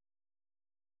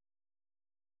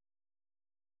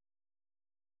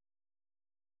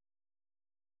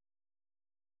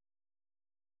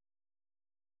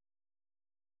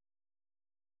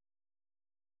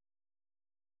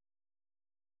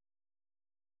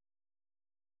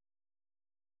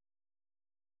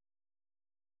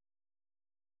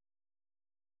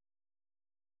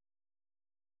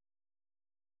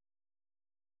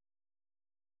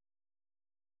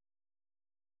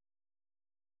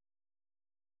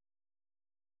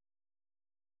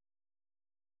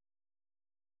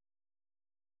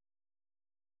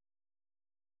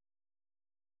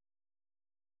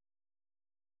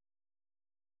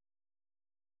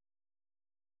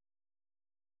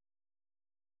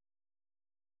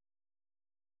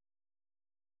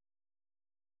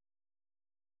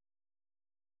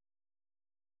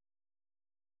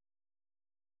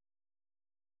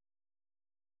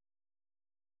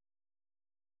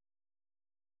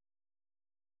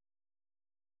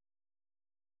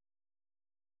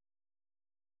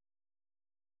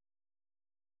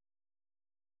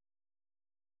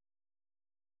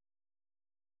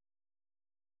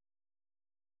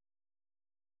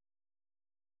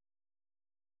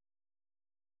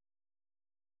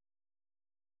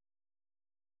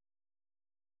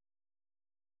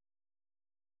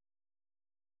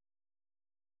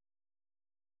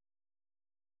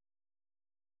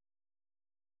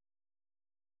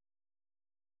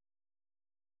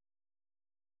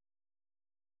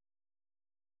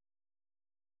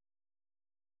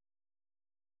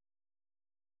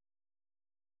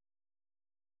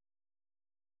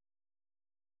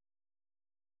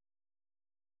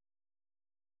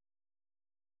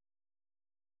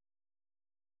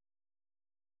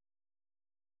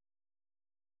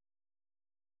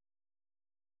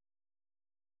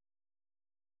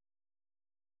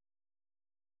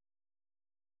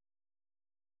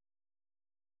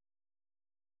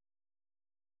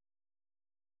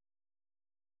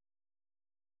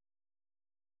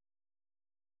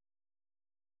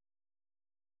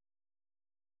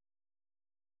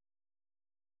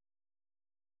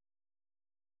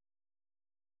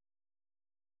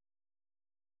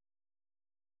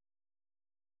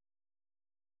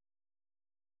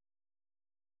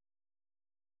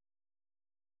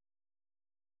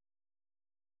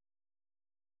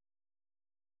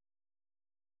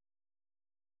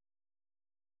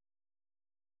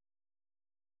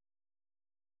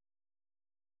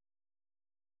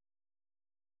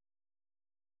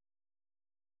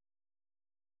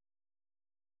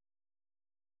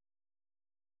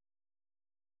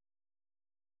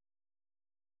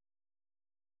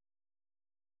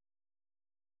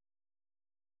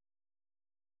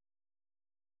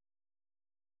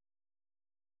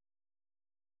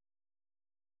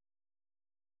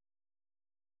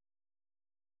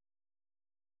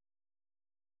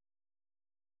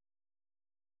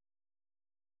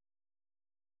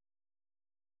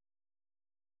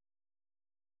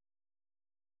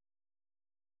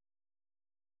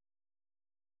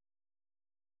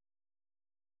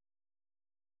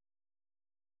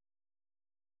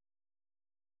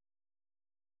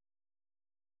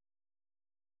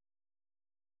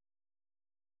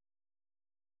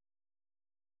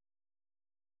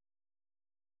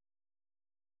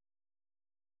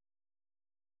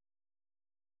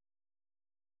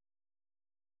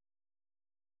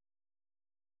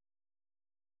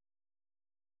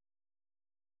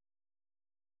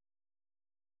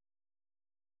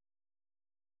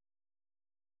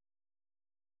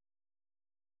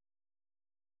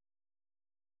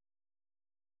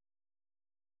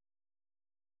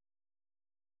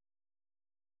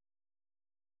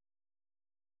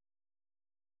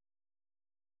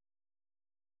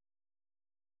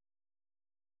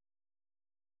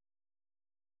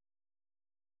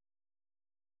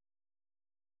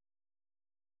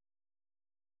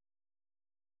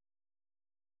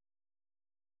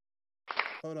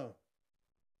 Hold on.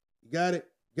 You got it?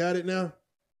 Got it now?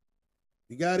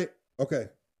 You got it? Okay.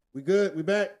 We good? We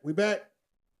back? We back?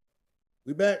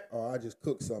 We back? Oh, I just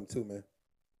cooked something too, man.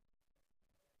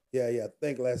 Yeah.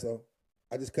 Thank Lasso.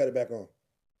 I just cut it back on.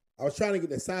 I was trying to get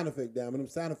that sound effect down, but them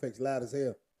sound effects loud as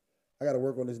hell. I got to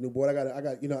work on this new board. I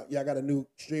got a new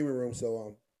streaming room,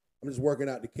 so I'm just working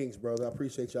out the kinks, bros. I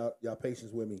appreciate y'all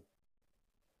patience with me.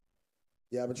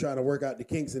 Yeah, I've been trying to work out the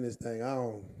kinks in this thing. I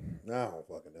don't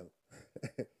fucking know.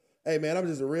 Hey, man, I'm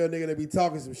just a real nigga that be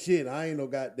talking some shit. I ain't no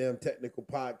goddamn technical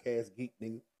podcast geek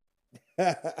nigga.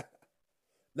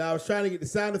 Now, I was trying to get the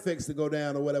sound effects to go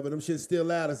down or whatever. Them shit's still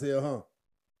loud as hell, huh?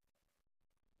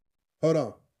 Hold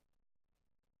on.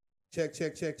 Check.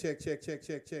 Check.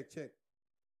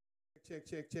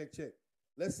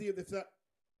 Let's see if the sound.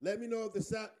 Let me know if the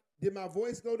sound. Did my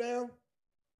voice go down?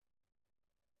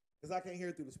 Because I can't hear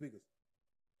it through the speakers.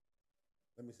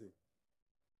 Let me see.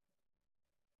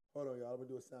 Hold on, y'all. I'm gonna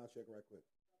do a sound check right quick.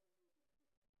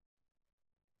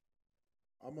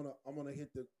 I'm gonna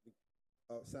hit the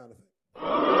sound effect.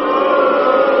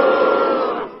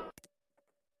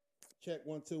 Check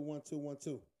 1 2 1 2 1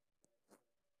 2.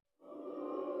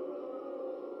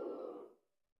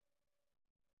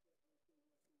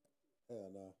 Hell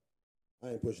no.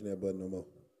 I ain't pushing that button no more.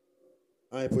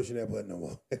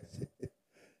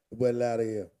 The button loud of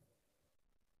here.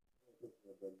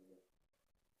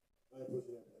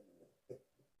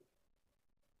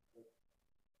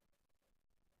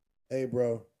 Hey,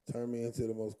 bro, turn me into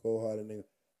the most cold-hearted nigga.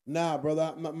 Nah,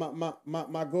 brother,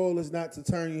 my goal is not to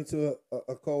turn you into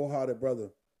a cold-hearted brother.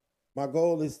 My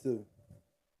goal is to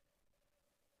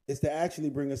actually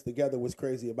bring us together. What's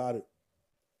crazy about it?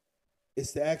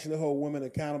 It's to actually hold women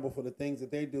accountable for the things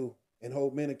that they do and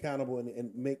hold men accountable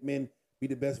and make men be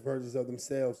the best versions of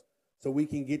themselves so we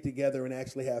can get together and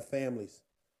actually have families.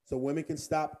 So women can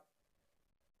stop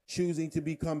choosing to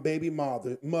become baby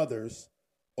mothers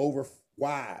over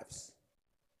wives.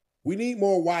 We need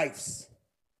more wives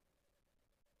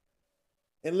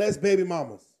and less baby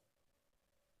mamas.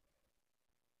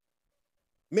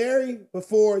 Marry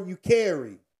before you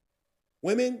carry.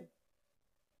 Women,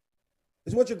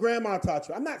 it's what your grandma taught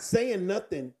you. I'm not saying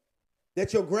nothing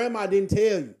that your grandma didn't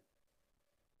tell you.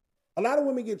 A lot of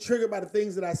women get triggered by the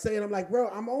things that I say, and I'm like, bro,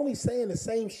 I'm only saying the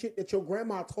same shit that your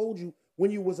grandma told you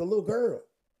when you was a little girl.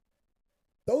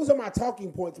 Those are my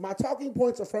talking points. My talking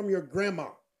points are from your grandma.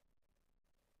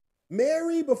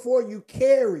 Marry before you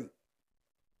carry.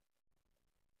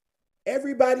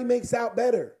 Everybody makes out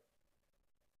better.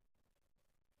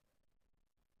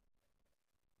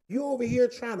 You over here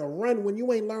trying to run when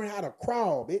you ain't learned how to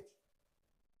crawl, bitch.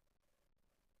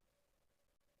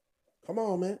 Come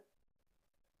on, man.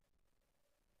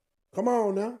 Come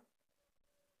on now.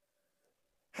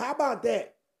 How about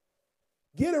that?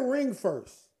 Get a ring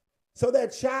first. So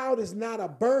that child is not a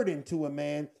burden to a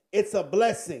man. It's a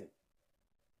blessing.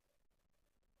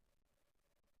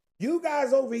 You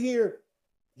guys over here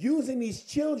using these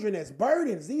children as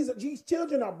burdens. These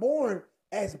children are born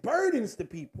as burdens to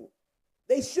people.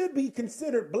 They should be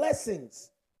considered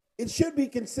blessings. It should be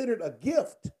considered a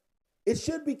gift. It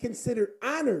should be considered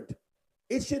honored.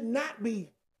 It should not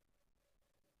be.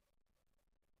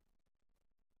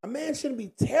 A man shouldn't be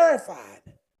terrified.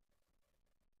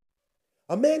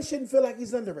 A man shouldn't feel like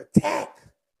he's under attack.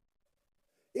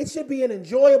 It should be an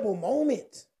enjoyable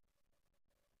moment.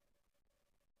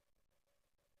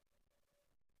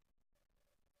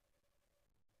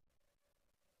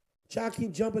 Y'all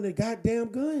keep jumping the goddamn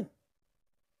gun.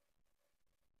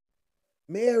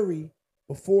 Marry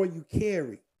before you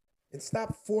carry. And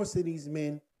stop forcing these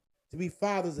men to be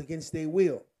fathers against their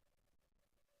will.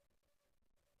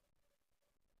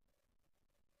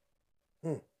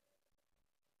 You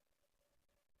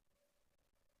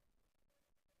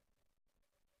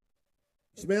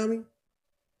smell me?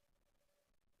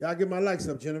 Y'all get my likes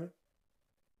up, gentlemen.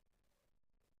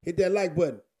 Hit that like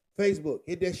button. Facebook,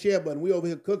 hit that share button. We over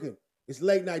here cooking. It's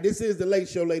late night. This is the Late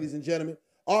Show, ladies and gentlemen.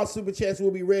 All super chats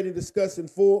will be read and discussed in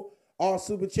full. All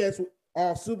super chats,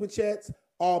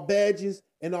 all badges,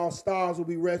 and all stars will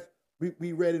be read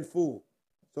in full.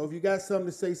 So if you got something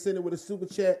to say, send it with a super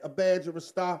chat, a badge, or a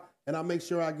star, and I'll make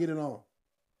sure I get it on.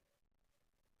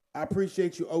 I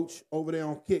appreciate you, Oach, over there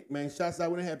on Kick, man. Shouts out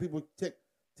when they have people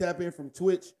tap in from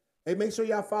Twitch. Hey, make sure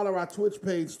y'all follow our Twitch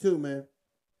page too, man.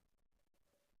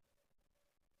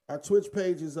 Our Twitch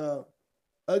page is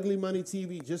Ugly Money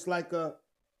TV, just like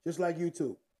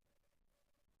YouTube.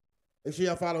 Make sure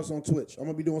y'all follow us on Twitch. I'm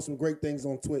gonna be doing some great things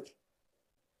on Twitch.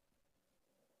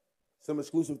 Some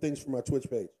exclusive things from our Twitch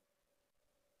page.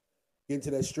 Get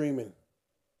into that streaming.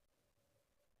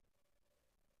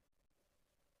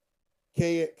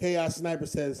 Chaos Sniper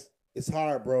says, it's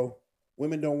hard, bro.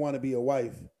 Women don't want to be a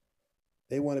wife.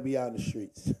 They want to be out in the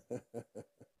streets.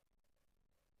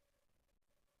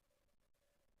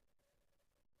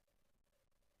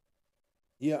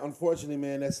 Yeah, unfortunately,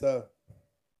 man, that's and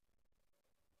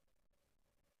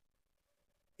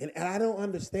I don't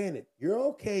understand it. You're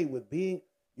okay with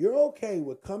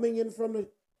coming in from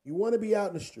you want to be out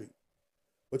in the street,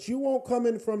 but you won't come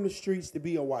in from the streets to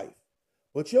be a wife.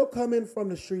 But you'll come in from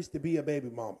the streets to be a baby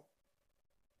mama.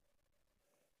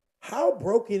 How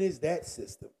broken is that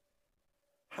system?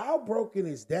 How broken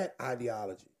is that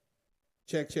ideology?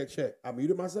 Check, check, check. I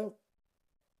muted myself.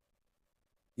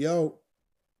 Yo.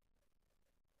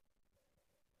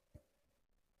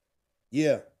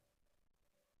 Yeah.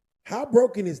 How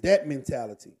broken is that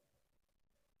mentality?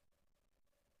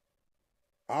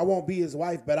 I won't be his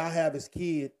wife, but I'll have his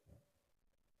kid.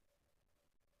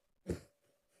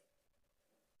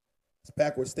 It's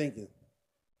backwards thinking.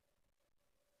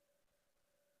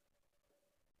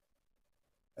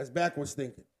 That's backwards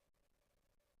thinking.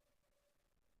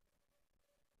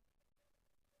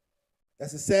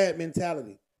 That's a sad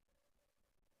mentality.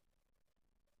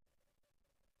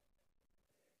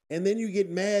 And then you get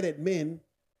mad at men,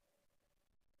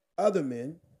 other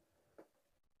men,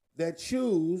 that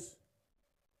choose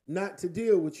not to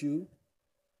deal with you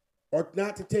or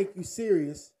not to take you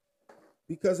serious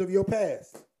because of your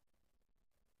past.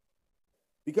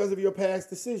 Because of your past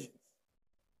decisions.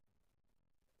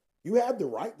 You have the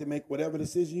right to make whatever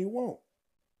decision you want.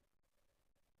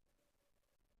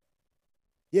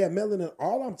 Yeah, Melanin,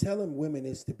 all I'm telling women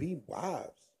is to be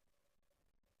wives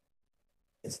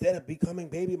instead of becoming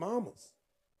baby mamas.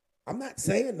 I'm not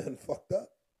saying nothing fucked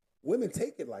up. Women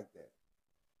take it like that.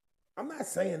 I'm not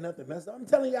saying nothing messed up. I'm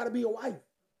telling y'all to be a wife.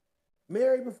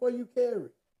 Marry before you carry.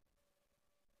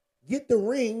 Get the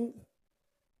ring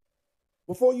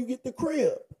before you get the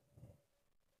crib.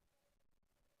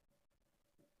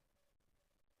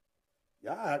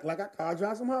 Y'all act like I called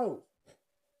y'all some hoes.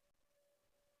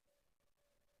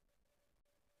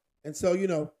 And so,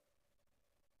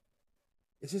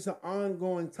 it's just an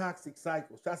ongoing toxic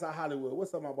cycle. Shouts out Hollywood.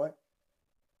 What's up, my boy?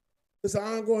 It's an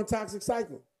ongoing toxic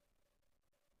cycle.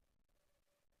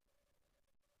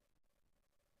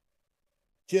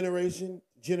 Generation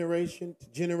to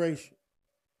generation.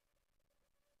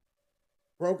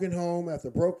 Broken home after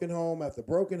broken home after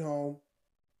broken home.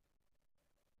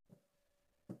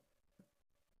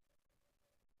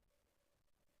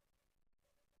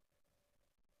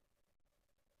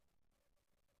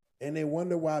 And they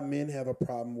wonder why men have a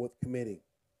problem with committing.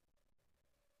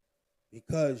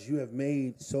 Because you have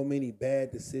made so many bad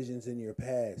decisions in your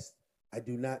past. I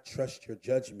do not trust your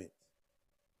judgment.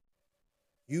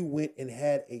 You went and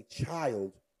had a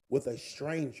child with a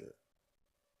stranger.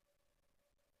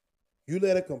 You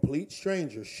let a complete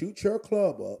stranger shoot your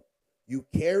club up. You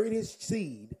carried his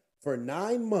seed for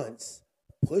 9 months,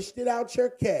 pushed it out your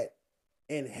cat,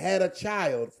 and had a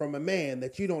child from a man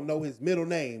that you don't know his middle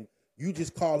name. You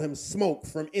just call him Smoke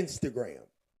from Instagram.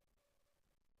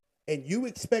 And you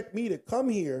expect me to come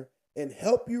here and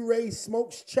help you raise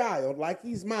Smoke's child like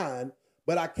he's mine,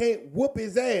 but I can't whoop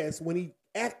his ass when he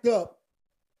act up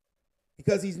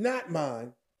because he's not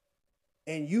mine,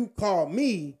 and you call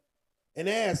me an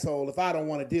asshole if I don't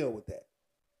want to deal with that.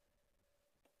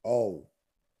 Oh.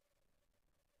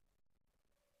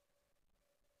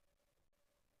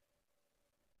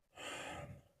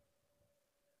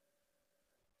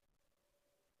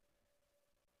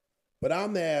 But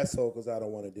I'm the asshole because I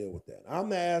don't want to deal with that. I'm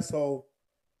the asshole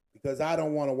because I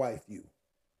don't want to wife you.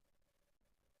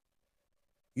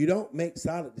 You don't make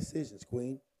solid decisions,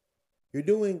 Queen. You're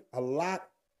doing a lot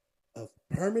of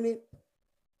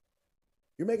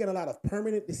you're making a lot of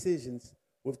permanent decisions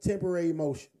with temporary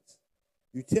emotions.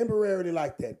 You temporarily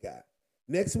like that guy.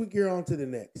 Next week, you're on to the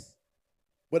next.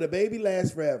 But a baby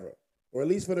lasts forever, or at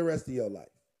least for the rest of your life.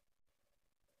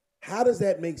 How does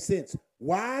that make sense?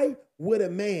 Why would a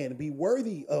man be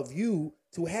worthy of you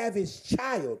to have his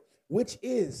child, which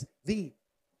is the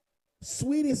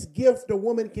sweetest gift a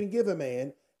woman can give a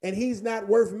man, and he's not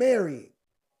worth marrying?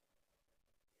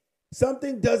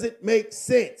 Something doesn't make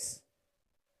sense.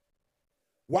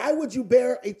 Why would you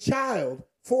bear a child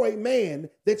for a man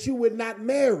that you would not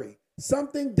marry?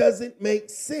 Something doesn't make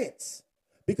sense.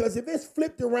 Because if it's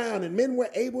flipped around and men were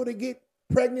able to get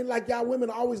pregnant like y'all women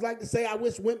always like to say, I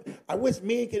wish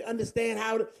men could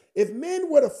understand if men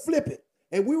were to flip it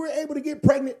and we were able to get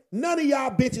pregnant, none of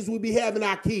y'all bitches would be having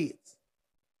our kids.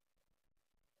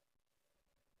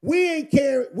 We ain't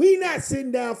caring. We not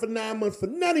sitting down for 9 months for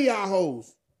none of y'all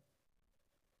hoes.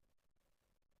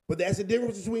 But that's the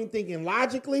difference between thinking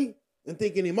logically and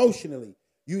thinking emotionally.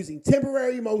 using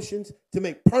temporary emotions to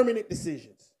make permanent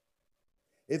decisions.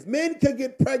 If men could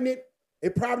get pregnant,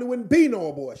 it probably wouldn't be no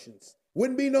abortions.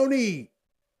 Wouldn't be no need.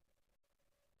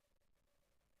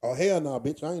 Oh, hell no,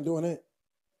 bitch. I ain't doing that.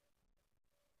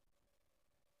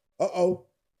 Uh-oh.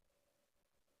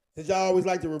 Since y'all always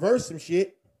like to reverse some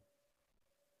shit.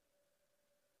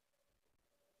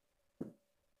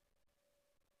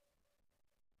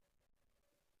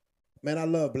 Man, I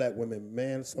love black women,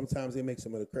 man. Sometimes they make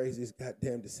some of the craziest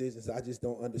goddamn decisions. I just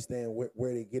don't understand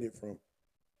where they get it from.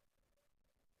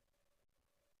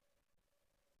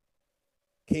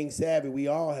 King Savvy, we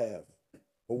all have.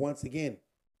 But once again,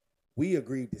 we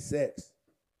agreed to sex.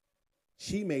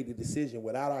 She made the decision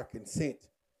without our consent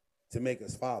to make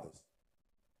us fathers.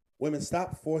 Women,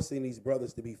 stop forcing these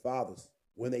brothers to be fathers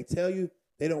when they tell you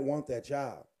they don't want that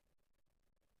child.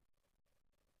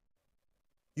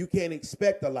 You can't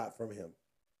expect a lot from him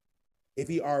if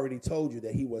he already told you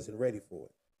that he wasn't ready for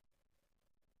it.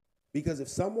 Because if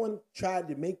someone tried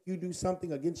to make you do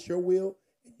something against your will,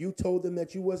 and you told them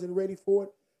that you wasn't ready for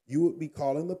it, you would be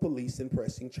calling the police and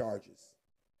pressing charges.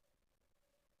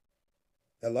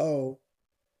 Hello?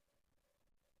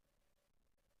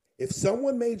 If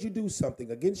someone made you do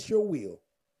something against your will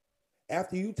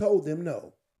after you told them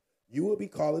no, you would be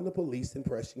calling the police and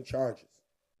pressing charges.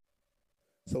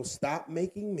 So stop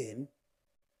making men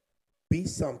be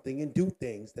something and do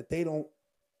things that they don't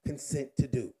consent to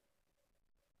do.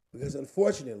 Because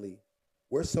unfortunately,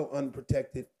 we're so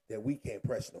unprotected that we can't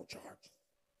press no charges.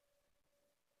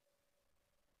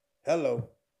 Hello.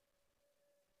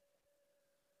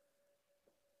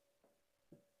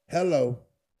 Hello.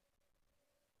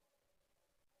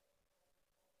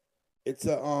 It's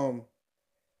a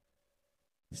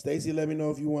Stacy, let me know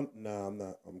if you want. Nah, I'm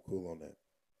not. I'm cool on that.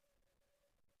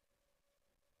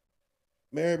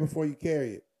 Marry before you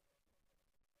carry it.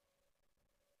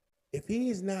 If he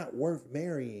is not worth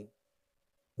marrying,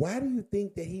 why do you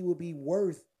think that he would be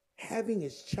worth having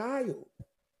his child?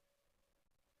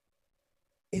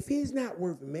 If he's not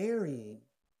worth marrying,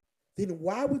 then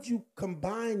why would you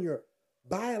combine your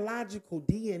biological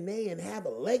DNA and have a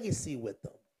legacy with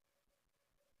them?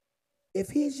 If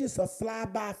he's just a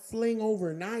fly-by fling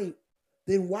overnight,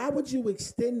 then why would you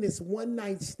extend this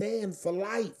one-night stand for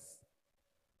life?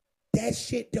 That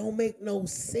shit don't make no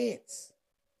sense.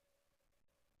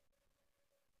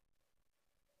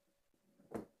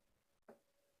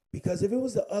 Because if it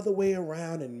was the other way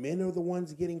around and men are the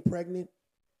ones getting pregnant,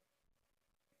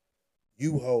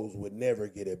 you hoes would never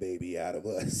get a baby out of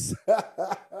us.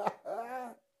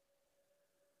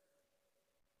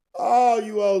 Oh,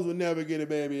 you hoes would never get a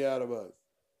baby out of us.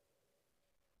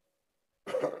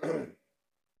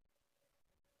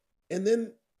 And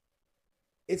then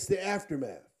it's the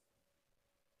aftermath.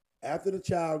 After the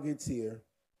child gets here,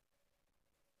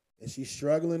 and she's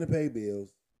struggling to pay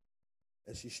bills,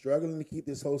 and she's struggling to keep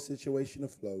this whole situation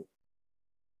afloat,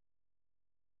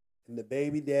 and the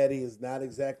baby daddy is not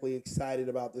exactly excited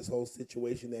about this whole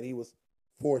situation that he was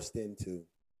forced into,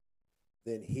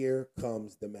 then here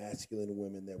comes the masculine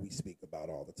women that we speak about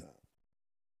all the time.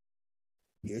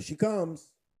 Here she comes.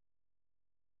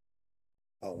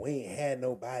 Oh, we ain't had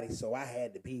nobody, so I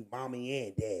had to be mommy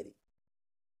and daddy.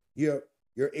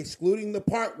 You're excluding the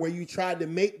part where you tried to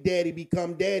make daddy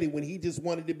become daddy when he just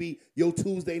wanted to be your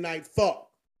Tuesday night fuck.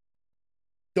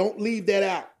 Don't leave that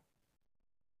out.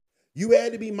 You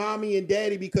had to be mommy and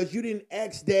daddy because you didn't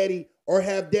ask daddy or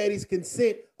have daddy's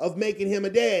consent of making him a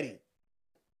daddy.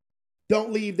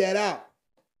 Don't leave that out.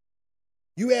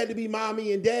 You had to be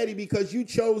mommy and daddy because you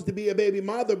chose to be a baby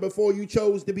mother before you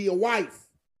chose to be a wife.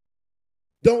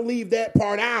 Don't leave that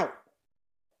part out.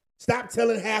 Stop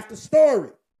telling half the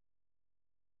story.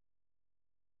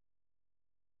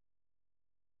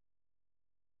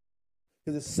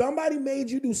 Because if somebody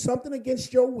made you do something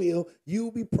against your will,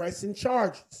 you'll be pressing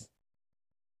charges.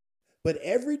 But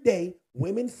every day,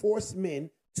 women force men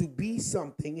to be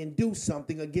something and do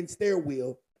something against their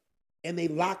will, and they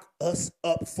lock us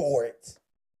up for it.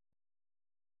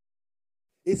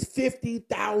 It's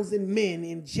 50,000 men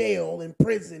in jail and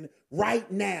prison right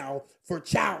now for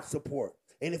child support.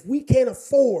 And if we can't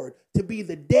afford to be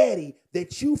the daddy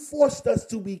that you forced us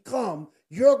to become,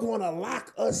 you're going to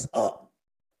lock us up.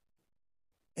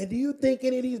 And do you think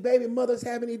any of these baby mothers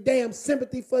have any damn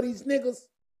sympathy for these niggas?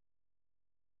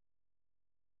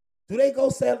 Do they go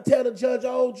tell the judge,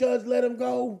 oh, judge, let him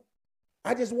go?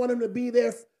 I just want him to be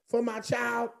there for my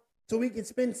child so we can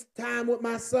spend time with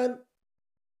my son.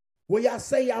 Well, y'all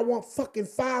say y'all want fucking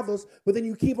fathers, but then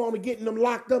you keep on getting them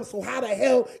locked up. So how the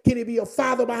hell can he be a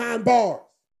father behind bars?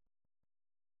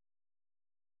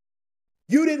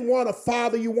 You didn't want a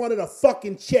father, you wanted a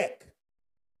fucking check.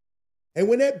 And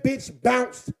when that bitch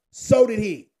bounced, so did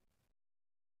he.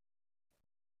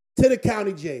 To the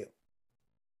county jail.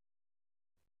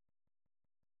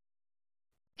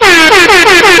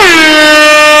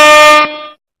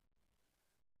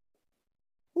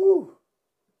 Whew.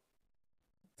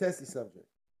 Testy subject.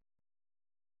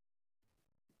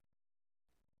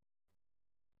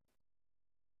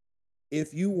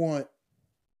 If you want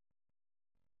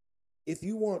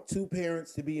two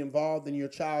parents to be involved in your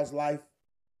child's life,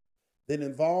 then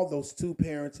involve those two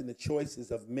parents in the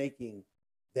choices of making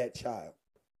that child.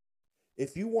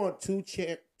 If you want two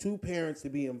parents to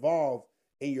be involved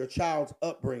in your child's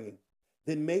upbringing,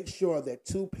 then make sure that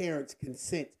two parents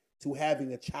consent to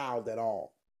having a child at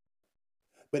all.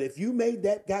 But if you made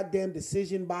that goddamn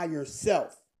decision by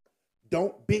yourself,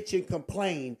 don't bitch and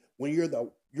complain when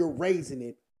you're raising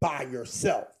it by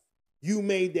yourself. You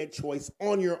made that choice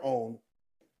on your own.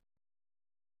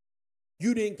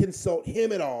 You didn't consult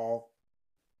him at all.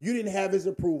 You didn't have his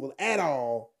approval at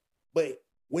all. But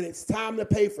when it's time to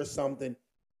pay for something,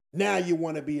 now you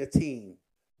want to be a team.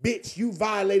 Bitch, you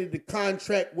violated the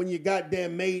contract when you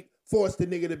goddamn forced the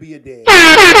nigga to be a dad.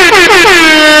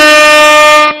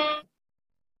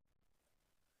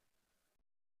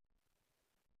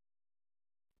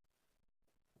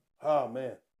 Oh,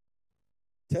 man.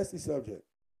 Testy subject.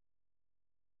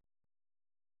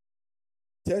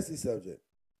 Testy subject.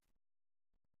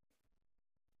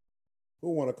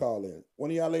 Who want to call in? One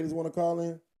of y'all ladies want to call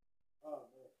in? Oh, man.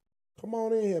 Come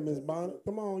on in here, Miss Bonnet.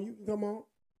 Come on, you can come on.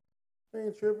 I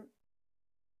ain't tripping.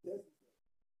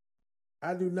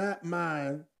 I do not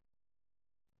mind.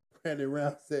 Randy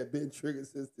Round said, been triggered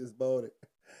since this morning.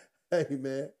 Hey,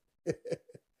 man.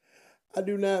 I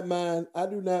do not mind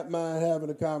having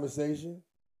a conversation.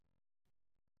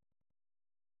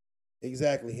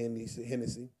 Exactly,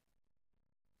 Hennessy.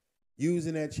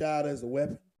 Using that child as a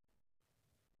weapon.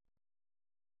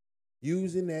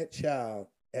 Using that child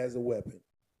as a weapon.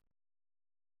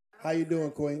 How you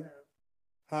doing, Queen?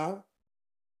 Huh?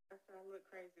 I look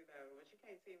crazy though, but you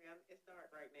can't see me. It's dark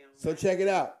right now. So check it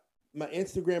out. My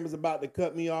Instagram is about to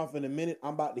cut me off in a minute.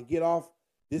 I'm about to get off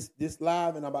this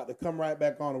live, and I'm about to come right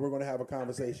back on, and we're going to have a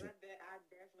conversation. I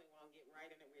definitely want to get right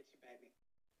in it with you, baby.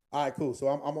 All right, cool. So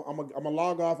I'm gonna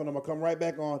log off, and I'm gonna come right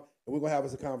back on, and we're gonna have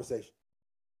us a conversation.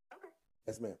 Okay.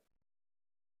 Yes, ma'am.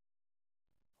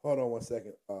 Hold on one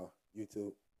second,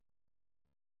 YouTube.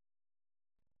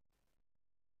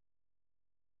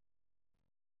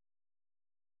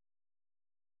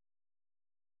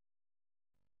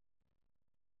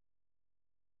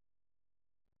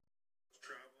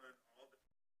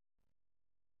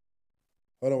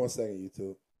 Hold on one second,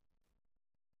 YouTube.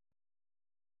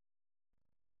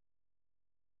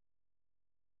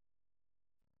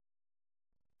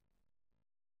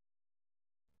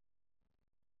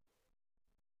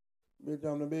 Bitch,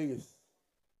 I'm the biggest.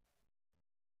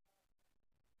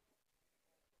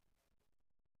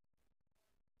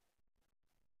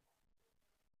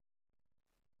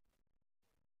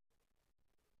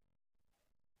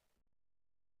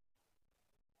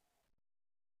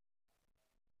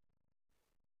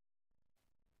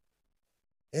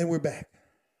 And we're back.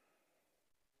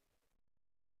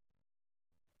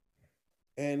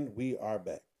 And we are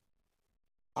back.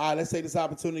 All right, let's take this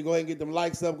opportunity. Go ahead and get them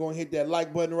likes up. Go and hit that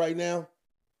like button right now.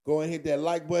 Go and hit that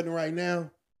like button right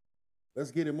now.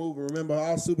 Let's get it moving. Remember,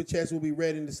 all super chats will be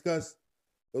read and discussed.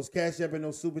 Those cash app and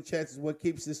those super chats is what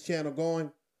keeps this channel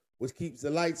going, which keeps the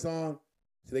lights on,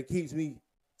 so that keeps me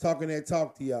talking that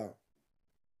talk to y'all.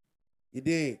 You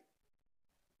dig?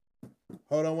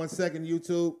 Hold on one second,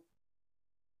 YouTube.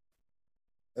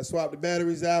 Let's swap the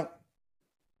batteries out.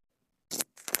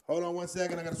 Hold on one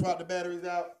second. I got to swap the batteries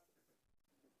out.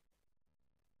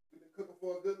 We've been cooking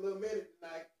for a good little minute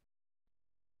tonight.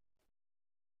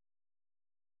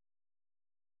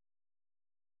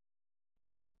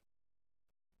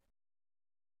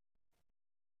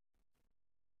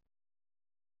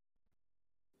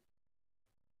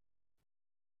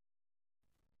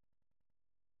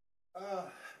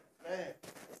 Man.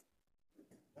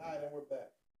 All right, then we're back.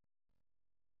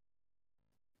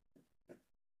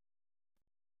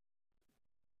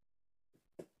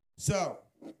 So,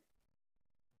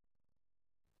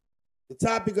 the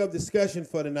topic of discussion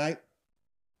for tonight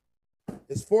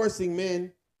is forcing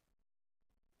men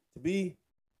to be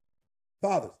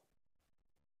fathers.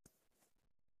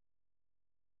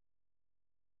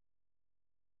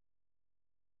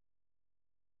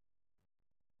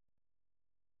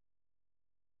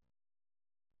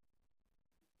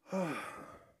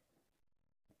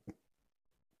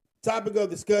 Topic of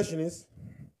discussion is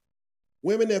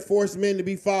women that force men to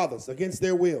be fathers against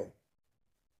their will.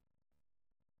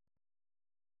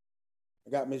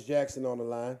 I got Miss Jackson on the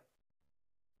line.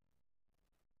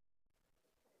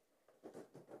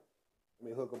 Let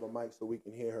me hook up a mic so we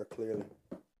can hear her clearly.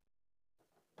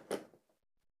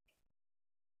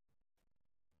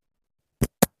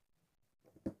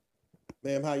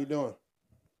 Ma'am, how you doing?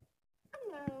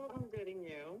 Hello, I'm good, and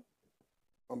you?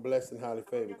 I'm blessed and highly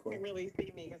favored, You Queen. can't really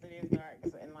see me because it is dark,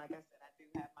 and like I said, I do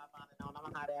have my bonnet on.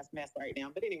 I'm a hot ass mess right now,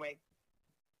 but anyway.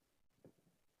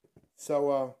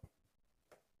 So,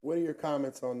 what are your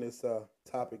comments on this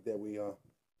topic that we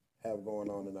have going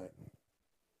on tonight?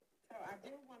 So I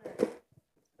do want to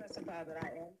specify that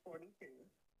I am 42,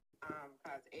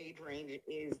 because age range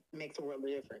makes a world of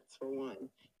difference for one.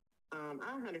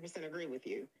 I 100% agree with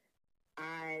you.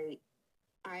 I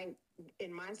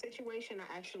in my situation,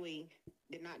 I actually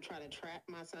did not try to trap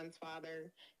my son's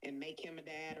father and make him a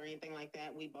dad or anything like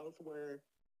that. We both were,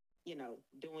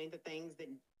 doing the things that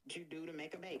you do to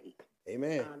make a baby.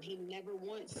 Amen. He never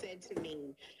once said to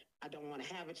me, I don't want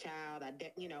to have a child.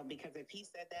 Because if he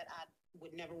said that, I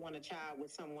would never want a child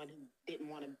with someone who didn't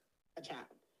want a child,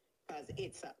 because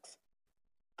it sucks.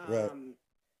 Right.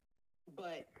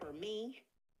 But for me,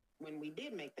 when we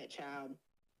did make that child,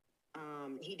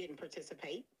 he didn't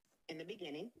participate in the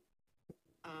beginning.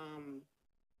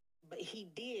 But he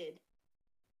did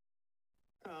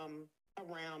come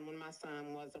around when my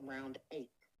son was around 8.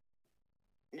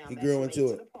 Now He that's grew late into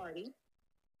to it. the party,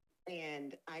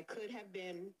 and I could have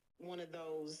been one of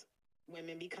those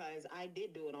women because I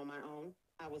did do it on my own.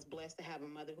 I was blessed to have a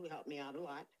mother who helped me out a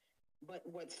lot. But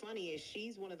what's funny is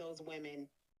she's one of those women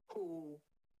who,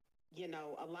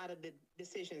 a lot of the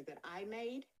decisions that I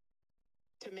made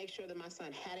to make sure that my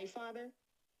son had a father,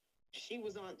 she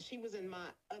was in my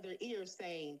other ear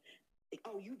saying,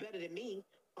 oh, you better than me.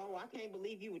 Oh, I can't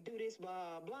believe you would do this,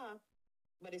 blah, blah.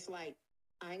 But it's like,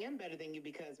 I am better than you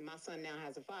because my son now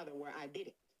has a father where I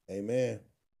didn't. Amen.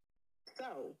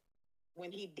 So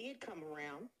when he did come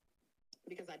around,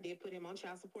 because I did put him on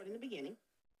child support in the beginning,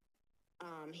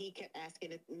 he kept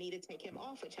asking me to take him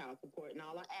off of child support. And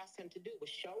all I asked him to do was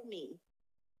show me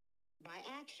by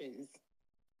actions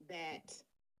that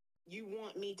you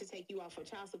want me to take you off of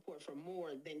child support for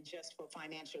more than just for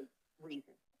financial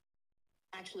reasons.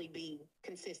 Actually be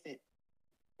consistent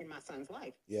in my son's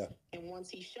life. Yeah. And once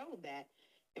he showed that,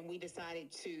 and we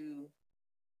decided to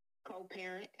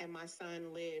co-parent, and my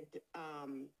son lived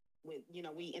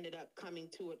we ended up coming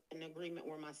to an agreement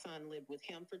where my son lived with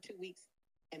him for 2 weeks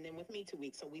and then with me 2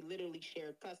 weeks. So we literally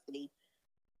shared custody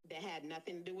that had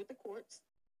nothing to do with the courts.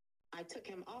 I took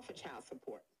him off of child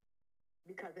support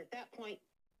because at that point,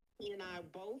 he and I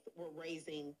both were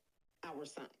raising our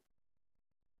son.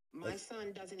 My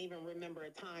son doesn't even remember a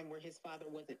time where his father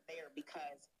wasn't there,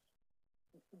 because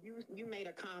you made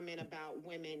a comment about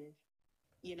women,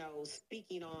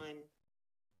 speaking on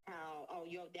how, oh,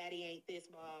 your daddy ain't this,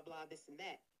 blah, blah, this and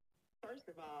that. First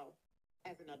of all,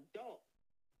 as an adult,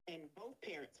 and both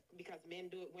parents, because men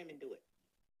do it, women do it,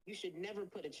 you should never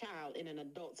put a child in an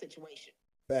adult situation.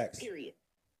 Facts. Period.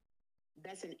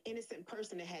 That's an innocent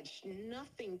person that had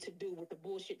nothing to do with the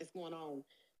bullshit that's going on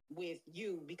with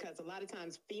you, because a lot of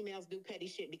times females do petty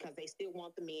shit because they still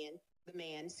want the man,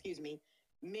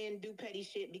 men do petty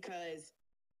shit because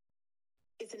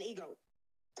it's an ego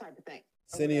type of thing.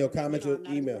 Send your comment or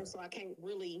email. Woman, so I can't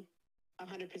really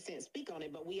 100% speak on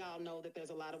it, but we all know that there's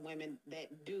a lot of women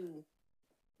that do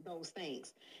those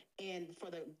things. And for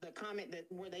the comment that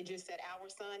where they just said our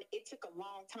son, it took a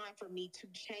long time for me to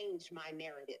change my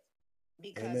narrative,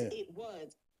 because Amen. it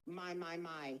was my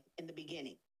in the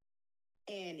beginning.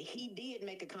 And he did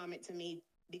make a comment to me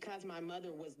because my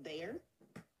mother was there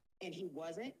and he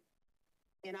wasn't.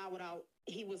 And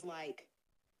he was like,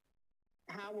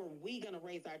 how are we going to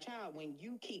raise our child when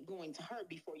you keep going to her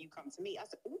before you come to me? I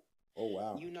said, ooh, oh,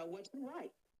 wow. You know what? You're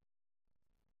right.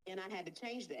 And I had to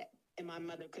change that. And my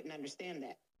mother couldn't understand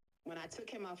that. When I took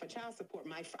him off of child support,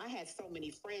 I had so many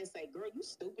friends say, girl, you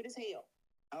stupid as hell.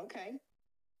 Okay.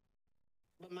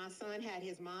 But my son had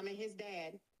his mom and his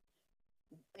dad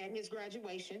at his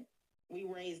graduation. We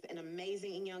raised an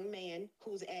amazing young man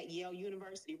who's at Yale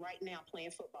University right now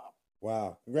playing football.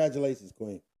 Wow. Congratulations,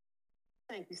 Queen.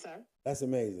 Thank you, sir. That's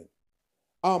amazing.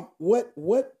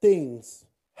 What things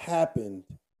happened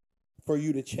for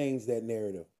you to change that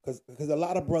narrative? Because a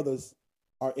lot of brothers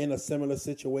are in a similar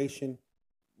situation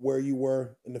where you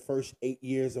were in the first 8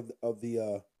 years of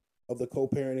the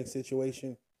co-parenting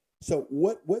situation. So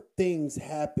what things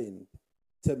happened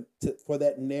to for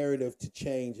that narrative to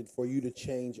change and for you to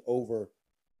change over,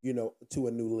 to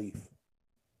a new leaf?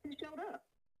 He showed up.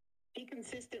 He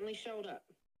consistently showed up.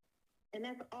 And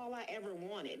that's all I ever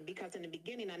wanted, because in the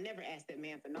beginning, I never asked that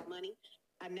man for no money.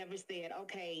 I never said,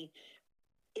 okay,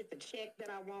 it's a check that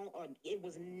I want, or it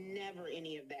was never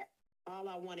any of that. All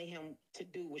I wanted him to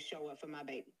do was show up for my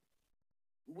baby.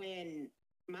 When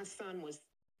my son was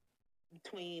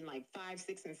between like 5,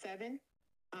 6, and 7,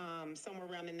 somewhere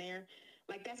around in there,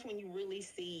 like that's when you really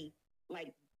see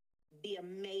like the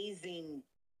amazing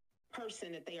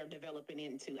person that they are developing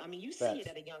into. I mean, you see Facts. it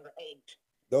at a younger age.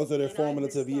 Those are their And I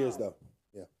formative just years, saw, though.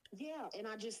 Yeah. yeah, and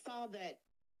I just saw that,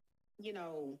 you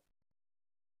know,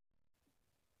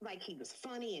 like he was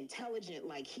funny, intelligent,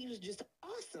 like he was just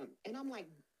awesome. And I'm like,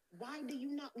 why do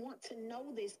you not want to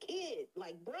know this kid?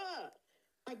 Like, bruh,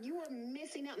 like you are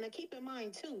missing out. Now, keep in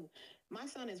mind, too, my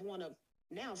son is one of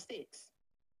now 6,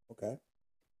 Okay.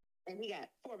 and he got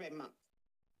 4 baby moms.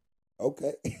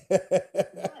 Okay.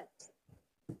 But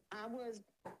I was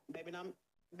baby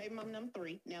mom number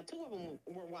 3. Now, 2 of them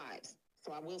were wives,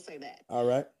 so I will say that. All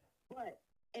right. But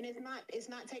and it's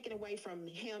not taken away from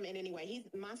him in any way.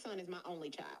 My son is my only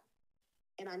child,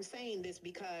 and I'm saying this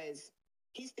because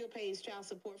he still pays child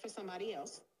support for somebody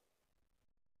else.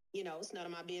 You know, it's none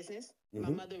of my business. My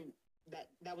mother,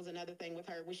 that was another thing with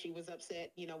her, where she was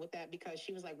upset, you know, with that, because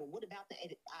she was like, well, what about that?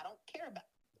 I don't care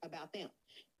about them.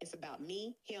 It's about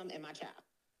me, him, and my child.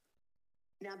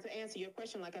 Now, to answer your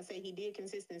question, like I said, he did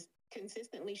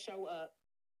consistently show up,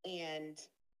 and,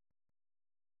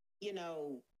 you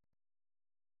know,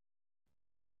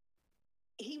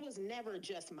 he was never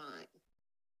just mine.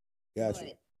 Gotcha.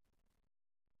 But,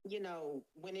 you know,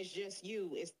 when it's just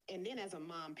you, and then as a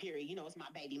mom, period, you know, it's my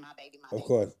baby, my baby, my baby. Of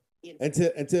course. You know?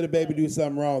 Until the baby do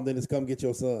something wrong, then it's come get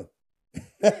your son.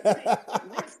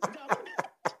 Let's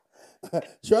go.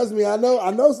 Trust me, I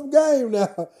know some game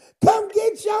now. Come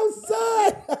get your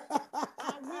son.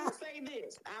 I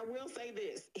will say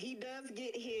this. He does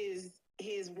get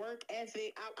his work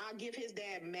ethic. I'll give his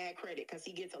dad mad credit, because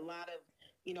he gets a lot of,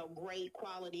 you know, great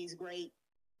qualities, great,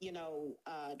 you know,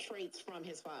 traits from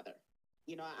his father.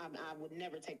 You know, I would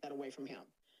never take that away from him.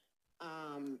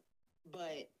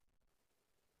 But,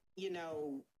 you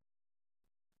know,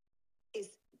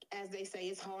 it's, as they say,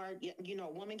 it's hard. You know,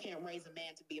 a woman can't raise a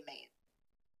man to be a man.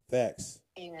 Facts.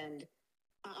 And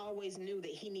I always knew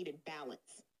that he needed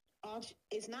balance.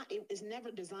 It's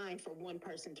never designed for one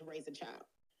person to raise a child.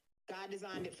 God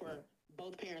designed it for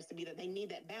both parents to be that. They need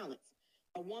that balance.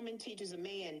 A woman teaches a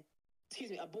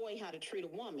boy how to treat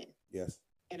a woman. Yes.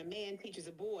 And a man teaches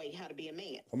a boy how to be a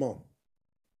man. Come on.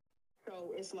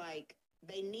 So it's like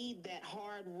they need that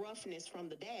hard roughness from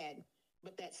the dad,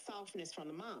 but that softness from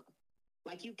the mom.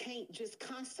 Like you can't just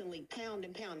constantly pound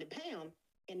and pound and pound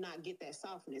and not get that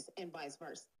softness, and vice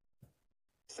versa.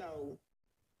 So,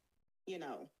 you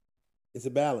know. It's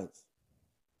a balance.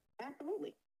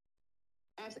 Absolutely.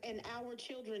 And our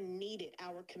children need it.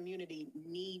 Our community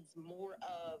needs more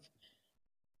of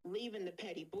leaving the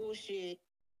petty bullshit,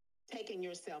 taking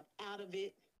yourself out of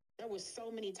it. There was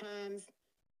so many times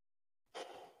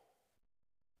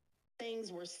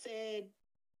things were said,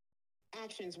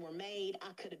 actions were made.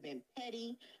 I could have been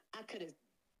petty. I could have,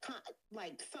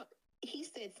 he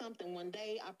said something one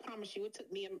day. I promise you, it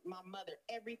took me and my mother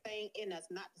everything in us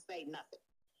not to say nothing.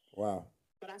 Wow.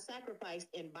 But I sacrificed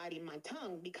in biting my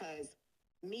tongue, because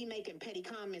me making petty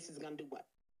comments is going to do what?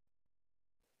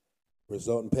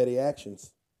 Result in petty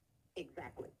actions.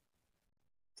 Exactly.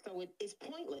 So it's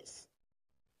pointless.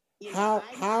 You how,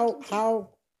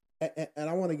 and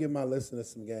I want to give my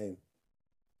listeners some game.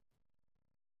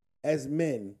 As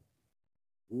men,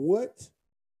 what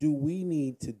do we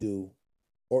need to do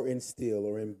or instill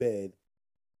or embed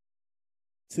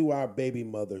to our baby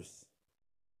mothers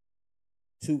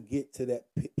to get to that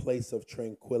place of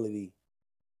tranquility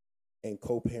and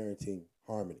co-parenting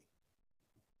harmony?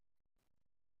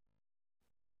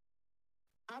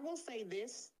 I will say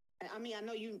this. I mean, I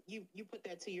know you put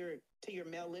that to your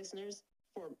male listeners.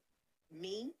 For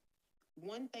me,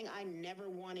 one thing I never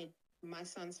wanted my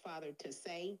son's father to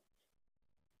say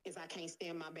is, I can't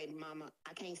stand my baby mama.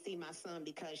 I can't see my son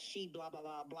because she blah blah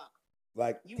blah blah.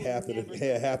 Like half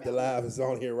the live is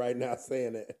on here right now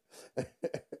saying that.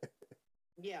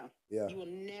 Yeah. You will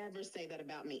never say that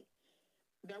about me.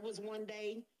 There was one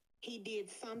day he did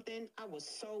something. I was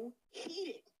so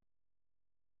heated.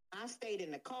 I stayed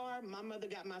in the car. My mother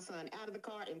got my son out of the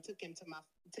car and took him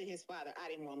to his father. I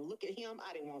didn't want to look at him.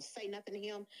 I didn't want to say nothing to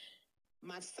him.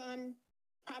 My son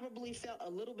probably felt a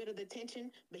little bit of the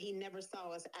tension, but he never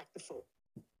saw us act the fool.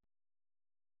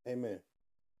 Amen.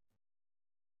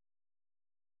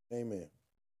 Amen.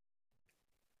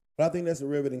 But I think that's a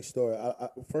riveting story.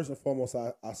 First and foremost,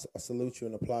 I salute you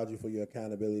and applaud you for your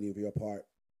accountability of your part,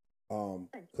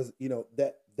 because you know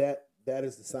that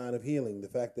is the sign of healing. The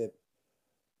fact that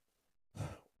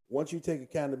once you take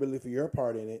accountability for your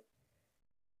part in it,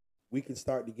 we can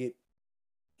start to get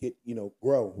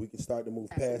grow. We can start to move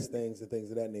past Absolutely. things and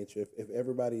things of that nature. If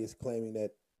everybody is claiming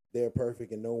that they're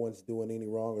perfect and no one's doing any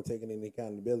wrong or taking any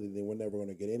accountability, then we're never going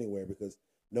to get anywhere because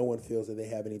no one feels that they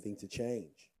have anything to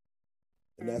change.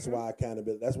 And that's why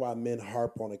accountability. That's why men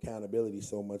harp on accountability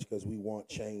so much, because we want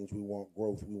change, we want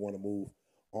growth, we want to move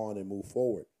on and move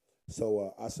forward.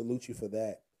 So I salute you for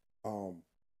that.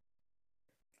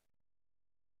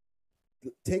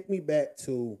 Take me back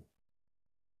to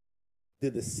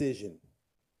the decision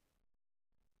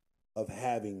of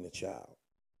having the child.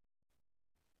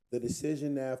 The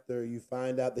decision after you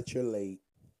find out that you're late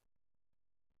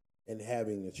and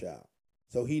having the child.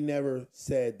 So he never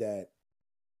said that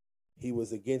he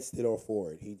was against it or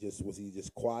for it. Was he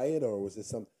just quiet, or was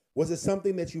it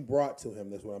something that you brought to him?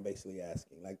 That's what I'm basically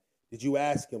asking. Like, did you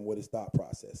ask him what his thought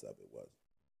process of it was?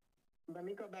 Let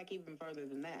me go back even further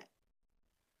than that.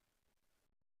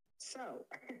 So,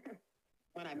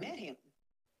 when I met him,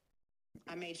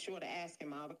 I made sure to ask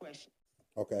him all the questions.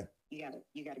 Okay. You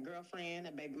got a girlfriend,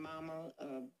 a baby mama,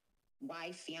 a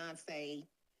wife, fiance.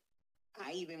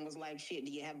 I even was like, shit,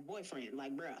 do you have a boyfriend?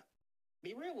 Like, bruh,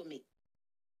 be real with me.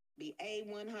 Be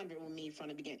A100 with me from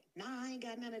the beginning. Nah, I ain't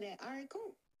got none of that. All right,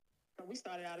 cool. So we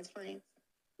started out as friends.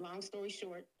 Long story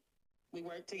short, we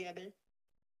worked together.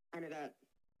 Ended up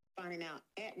finding out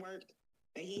at work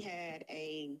that he had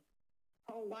a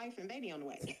whole wife and baby on the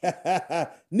way.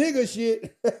 Nigga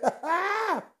shit.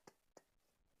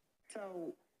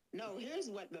 So, no, here's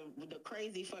what the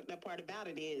crazy fucked up part about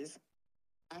it is.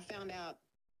 I found out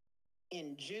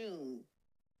in June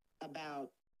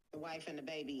about the wife and the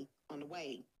baby on the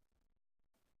way.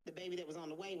 The baby that was on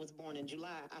the way was born in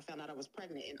July. I found out I was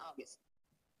pregnant in August.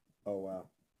 Oh, wow.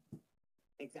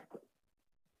 Exactly.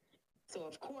 So,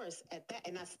 of course, at that,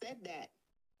 and I said that,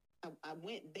 I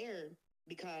went there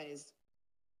because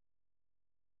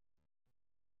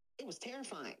it was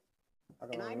terrifying.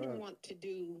 And I didn't want to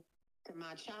do to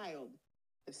my child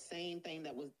the same thing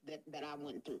that I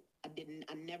went through.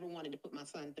 I never wanted to put my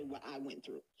son through what I went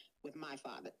through with my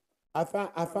father. I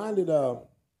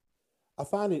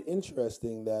find it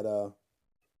interesting that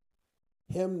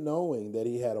him knowing that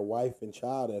he had a wife and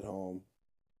child at home,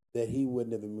 that he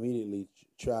wouldn't have immediately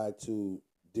tried to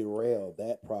derail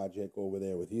that project over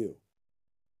there with you.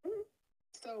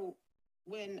 So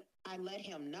when I let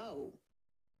him know,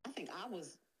 I think I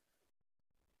was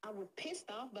pissed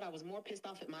off, but I was more pissed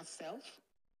off at myself.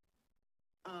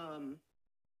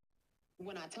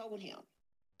 When I told him,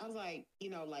 I was like,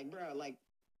 bro,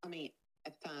 I mean,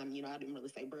 at the time, I didn't really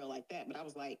say bro like that, but I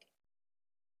was like,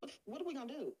 what are we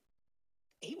gonna do?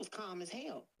 He was calm as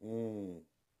hell.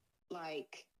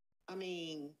 Like, I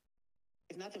mean,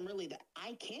 there's nothing really that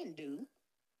I can do,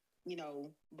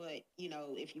 but,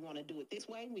 if you want to do it this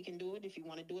way, we can do it. If you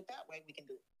want to do it that way, we can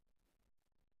do it.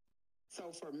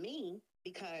 So for me,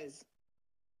 because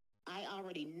I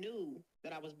already knew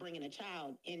that I was bringing a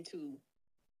child into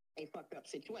a fucked up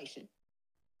situation,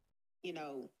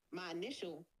 my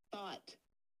initial thought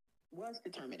was to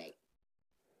terminate.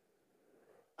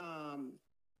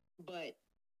 But,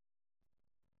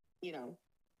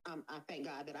 I thank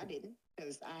God that I didn't,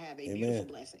 because I have a beautiful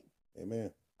blessing.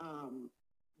 Amen.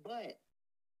 But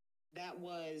that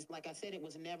was, like I said, it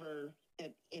was never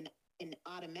an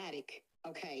automatic,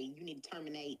 okay, you need to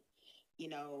terminate,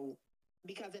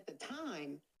 because at the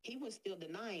time, he was still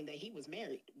denying that he was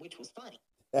married, which was funny.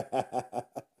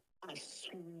 I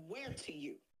swear to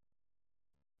you.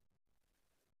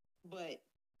 But,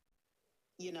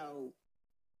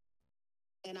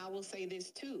 and I will say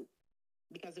this too,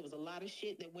 because there was a lot of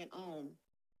shit that went on,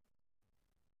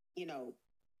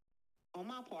 on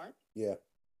my part. Yeah.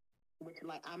 Which,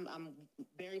 like, I'm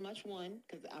very much one,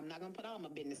 because I'm not gonna put all my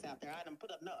business out there. I done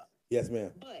put enough. Yes,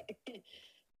 ma'am. But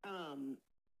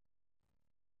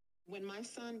when my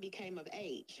son became of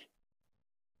age,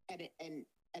 at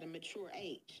a mature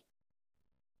age,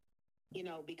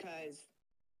 because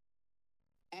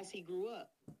as he grew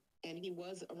up and he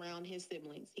was around his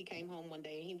siblings, he came home one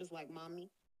day and he was like,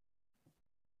 "Mommy,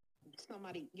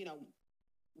 somebody,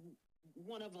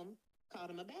 one of them called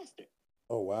him a bastard."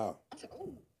 Oh, wow. I said,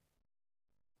 "Oh."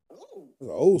 It's an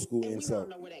old school and insult. We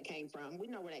don't know where that came from. We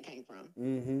know where that came from.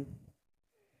 Mm-hmm.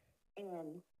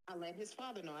 And I let his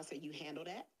father know. I said, "You handle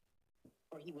that,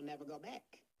 or he will never go back.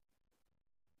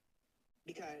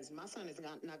 Because my son is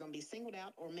not going to be singled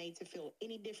out or made to feel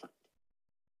any different."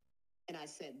 And I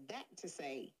said that to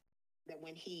say that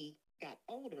when he got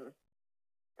older,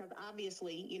 because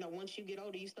obviously, once you get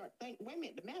older, you start thinking, wait a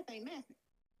minute, the math ain't math.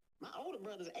 My older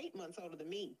brother's 8 months older than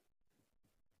me.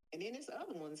 And then there's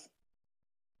other ones.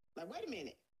 Like, wait a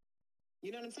minute.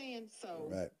 You know what I'm saying? So,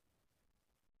 right.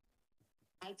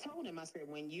 I told him, I said,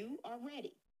 when you are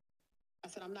ready, I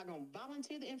said, I'm not going to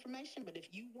volunteer the information, but if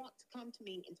you want to come to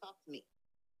me and talk to me,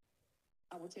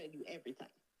 I will tell you everything.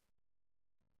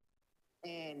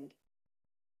 And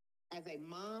as a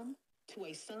mom to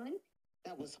a son,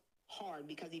 that was hard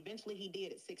because eventually he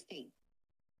did at 16.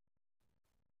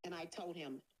 And I told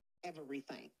him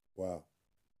everything. Wow.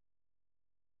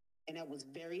 And that was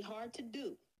very hard to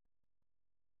do.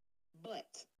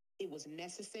 But it was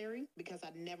necessary because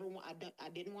I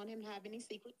didn't want him to have any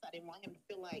secrets. I didn't want him to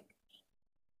feel like,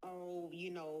 oh,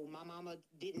 my mama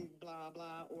didn't blah,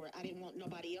 blah, or I didn't want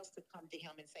nobody else to come to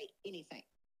him and say anything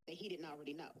that he didn't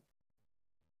already know.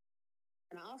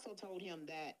 And I also told him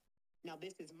that, now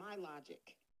this is my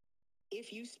logic.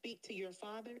 If you speak to your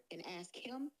father and ask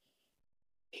him,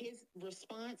 his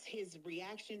response, his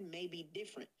reaction may be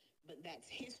different, but that's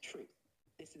his truth.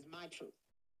 This is my truth.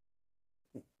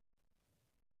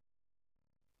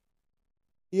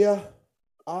 Yeah,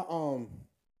 I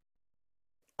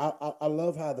I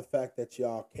love how the fact that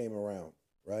y'all came around,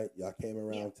 right? Y'all came Yeah.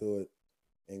 around to it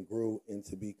and grew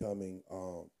into becoming,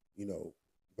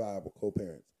 viable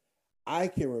co-parents. I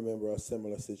can remember a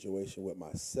similar situation with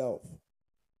myself,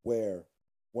 where,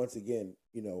 once again,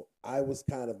 I was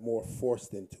kind of more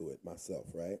forced into it myself,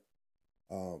 right?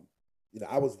 Um,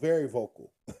 I was very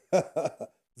vocal,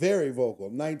 very vocal.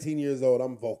 I'm 19 years old.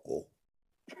 I'm vocal.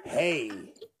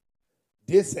 Hey,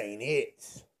 this ain't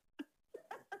it.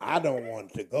 I don't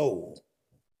want to go.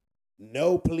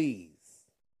 No, please.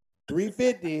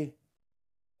 350.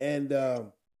 And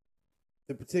the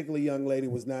particular young lady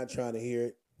was not trying to hear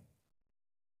it.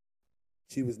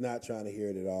 She was not trying to hear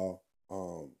it at all.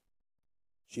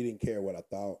 She didn't care what I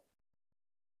thought.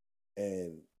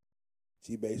 And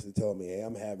she basically told me, "Hey,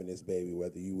 I'm having this baby,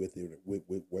 whether you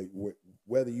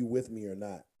whether you with me or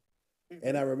not." Mm-hmm.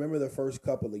 And I remember the first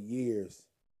couple of years,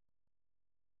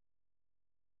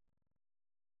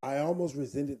 I almost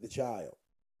resented the child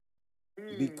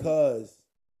because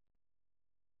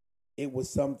it was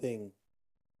something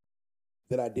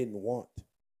that I didn't want.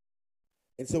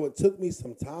 And so it took me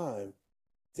some time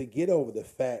to get over the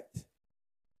fact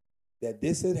that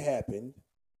this had happened.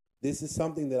 This is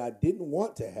something that I didn't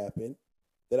want to happen,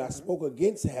 that I spoke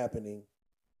against happening,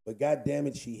 but God damn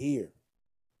it, she here.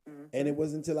 Mm-hmm. And it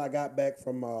wasn't until I got back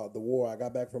from the war, I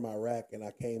got back from Iraq, and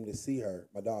I came to see her,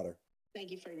 my daughter.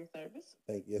 Thank you for your service.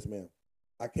 Thank you. Yes, ma'am.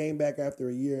 I came back after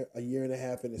a year and a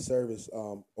half in the service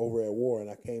over at war, and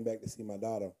I came back to see my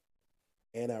daughter.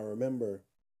 And I remember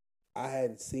I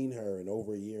hadn't seen her in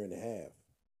over a year and a half.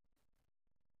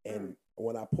 And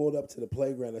when I pulled up to the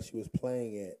playground that she was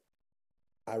playing at,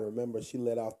 I remember she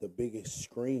let off the biggest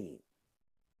scream.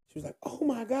 She was like, "Oh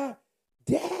my God,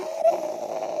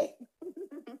 Daddy!"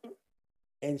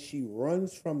 And she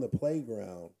runs from the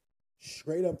playground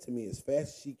straight up to me as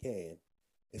fast as she can,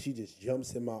 and she just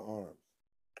jumps in my arms.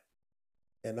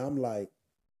 And I'm like,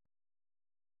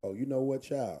 "Oh, you know what,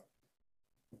 child?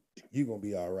 You're gonna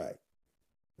be all right.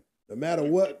 No matter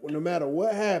what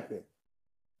happened,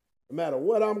 no matter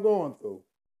what I'm going through,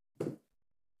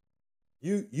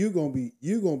 you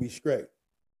gonna be straight."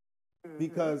 Mm-hmm.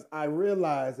 Because I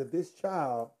realized that this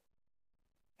child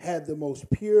had the most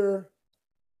pure,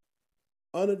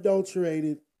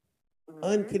 unadulterated,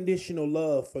 unconditional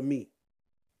love for me,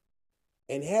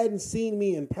 and hadn't seen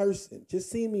me in person, just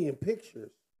seen me in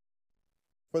pictures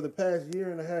for the past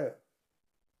year and a half.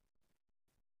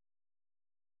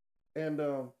 And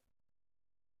excuse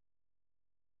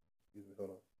me, hold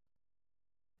on.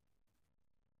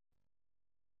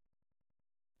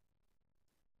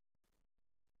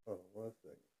 Hold on 1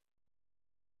 second.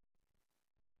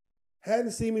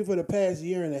 Hadn't seen me for the past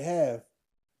year and a half,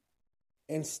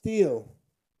 and still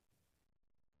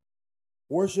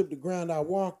worshiped the ground I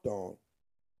walked on.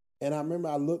 And I remember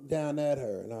I looked down at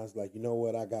her and I was like, "You know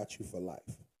what? I got you for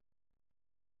life."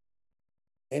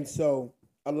 And so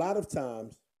a lot of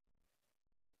times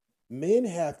men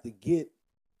have to get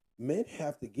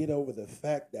over the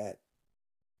fact that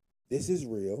this is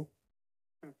real.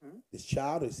 This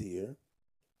child is here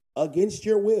against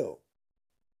your will,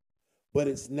 but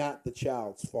it's not the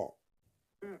child's fault.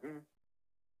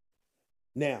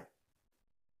 Now,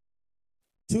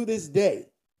 to this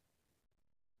day,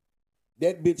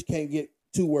 that bitch can't get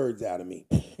 2 words out of me.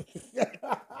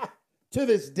 To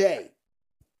this day.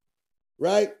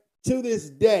 Right? To this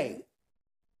day,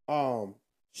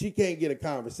 she can't get a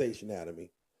conversation out of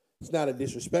me. It's not a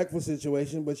disrespectful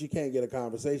situation, but she can't get a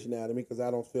conversation out of me because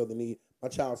I don't feel the need. My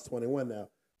child's 21 now,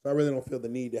 so I really don't feel the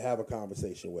need to have a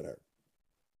conversation with her.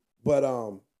 But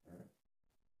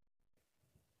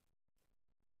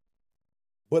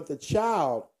the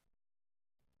child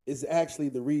is actually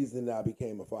the reason that I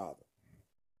became a father.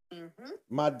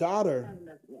 My daughter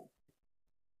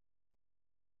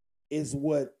is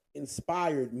what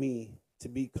inspired me to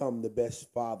become the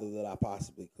best father that I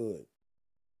possibly could.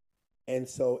 And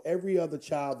so every other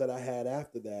child that I had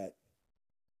after that,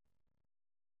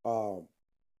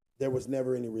 there was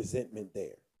never any resentment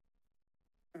there.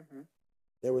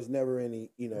 There was never any,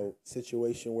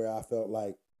 situation where I felt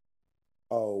like,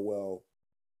 oh well,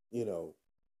 you know,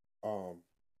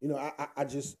 I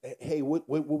just, hey, what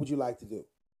would you like to do?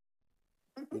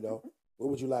 What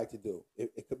would you like to do?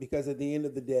 Because at the end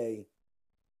of the day,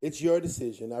 it's your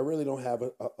decision. I really don't have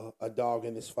a dog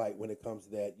in this fight when it comes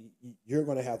to that. You're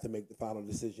going to have to make the final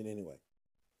decision anyway.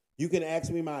 You can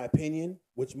ask me my opinion,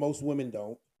 which most women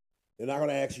don't. They're not going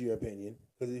to ask you your opinion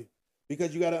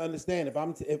because you got to understand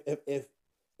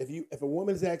if a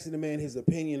woman's asking a man his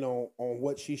opinion on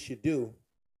what she should do,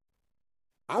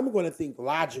 I'm going to think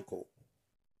logical.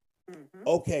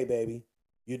 Okay, baby,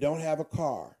 you don't have a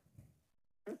car.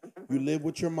 You live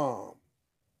with your mom.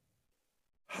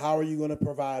 How are you going to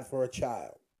provide for a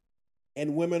child?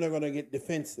 And women are going to get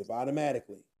defensive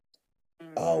automatically.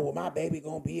 Oh, well, my baby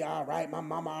going to be all right. My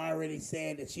mama already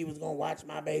said that she was going to watch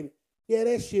my baby. Yeah,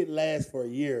 that shit lasts for a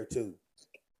year or two.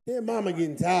 Then mama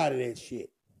getting tired of that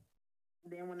shit.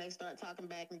 Then when they start talking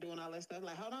back and doing all that stuff,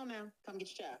 like, hold on now, come get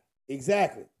your child.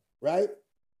 Exactly, right?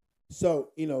 So,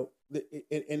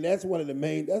 and that's one of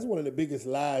the biggest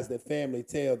lies that family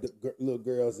tell the little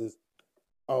girls is,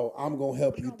 oh, I'm going to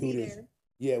help you through this. There.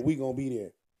 Yeah, we going to be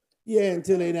there. Yeah,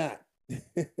 until they not. You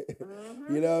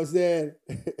know what I'm saying?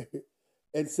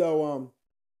 And so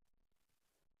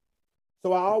I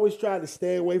always try to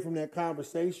stay away from that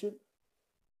conversation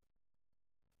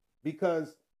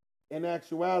because in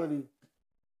actuality,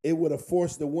 it would have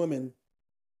forced the woman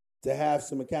to have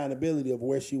some accountability of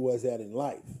where she was at in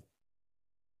life.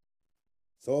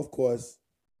 So, of course.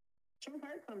 Truth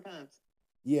hurts sometimes.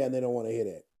 Yeah, and they don't want to hear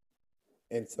that.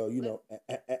 And so,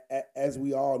 as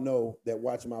we all know that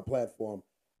watch my platform,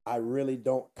 I really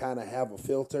don't kind of have a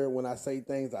filter when I say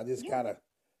things. I just kind of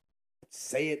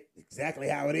say it exactly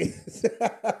how it is.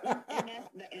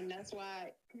 and that's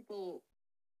why people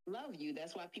love you.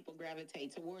 That's why people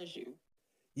gravitate towards you.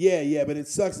 Yeah, but it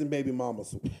sucks in baby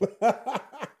mamas.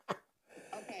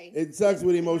 Okay. It sucks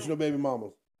with emotional baby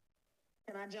mamas.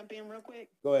 Can I jump in real quick?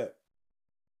 Go ahead.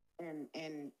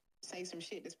 And say some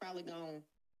shit that's probably gonna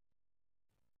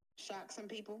shock some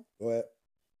people. Go ahead.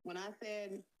 When I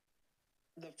said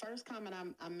the first comment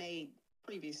I made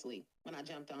previously when I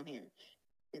jumped on here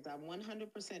is I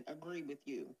 100% agree with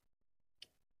you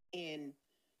in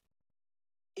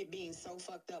it being so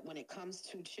fucked up when it comes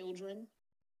to children.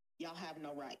 Y'all have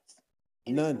no rights.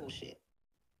 And none. It's bullshit.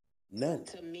 None.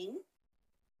 So to me,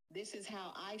 this is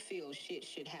how I feel shit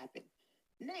should happen.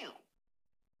 Now,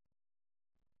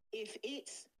 if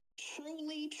it's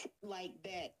truly like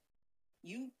that,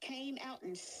 you came out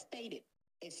and stated,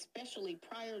 especially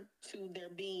prior to there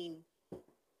being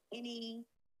any,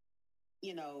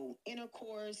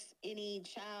 intercourse, any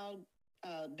child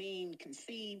being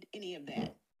conceived, any of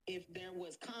that. If there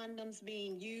was condoms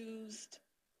being used,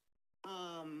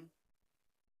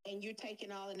 and you're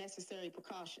taking all the necessary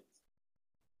precautions.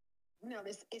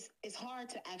 It's hard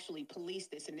to actually police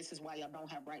this, and this is why y'all don't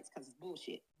have rights because it's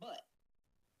bullshit. But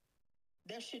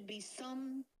there should be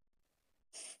some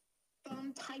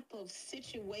type of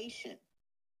situation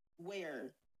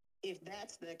where, if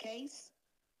that's the case,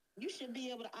 you should be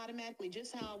able to automatically,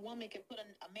 just how a woman can put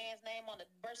a man's name on a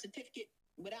birth certificate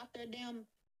without their damn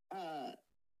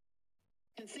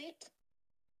consent.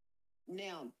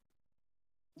 Now,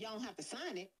 y'all don't have to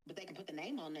sign it, but they can put the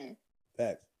name on there.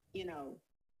 Facts.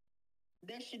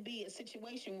 There should be a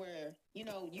situation where, you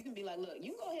can be like, look,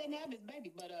 you can go ahead and have this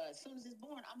baby, but as soon as it's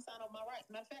born, I'm signing up my rights.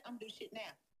 Matter of fact, I'm doing shit now.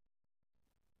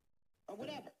 Or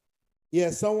whatever. Yeah,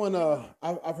 someone,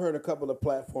 I've heard a couple of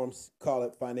platforms call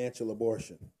it financial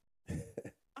abortion.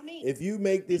 If you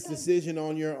make this decision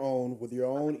on your own, with your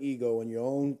own ego and your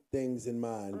own things in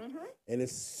mind, and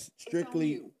it's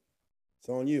strictly, it's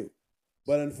on you.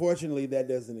 But unfortunately, that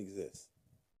doesn't exist.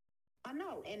 I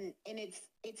know, and it's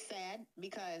sad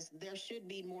because there should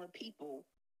be more people,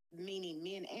 meaning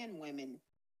men and women,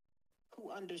 who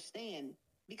understand.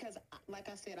 Because, like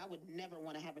I said, I would never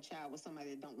want to have a child with somebody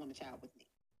that don't want a child with me.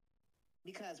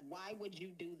 Because why would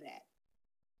you do that?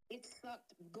 It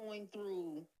sucked going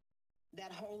through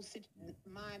that whole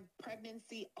my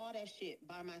pregnancy, all that shit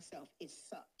by myself. It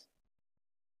sucked.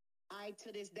 I,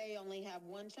 to this day, only have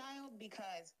one child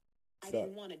because I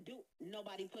didn't want to do it.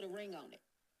 Nobody put a ring on it.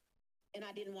 And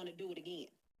I didn't want to do it again.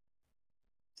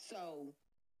 So,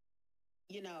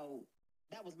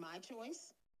 that was my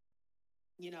choice,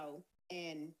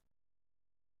 and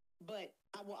But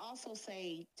I will also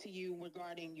say to you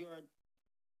regarding your,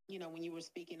 when you were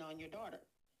speaking on your daughter,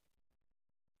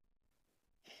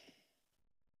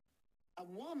 a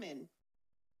woman,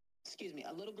 excuse me,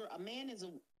 a little girl, a man is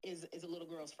a little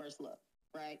girl's first love,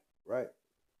 right? Right.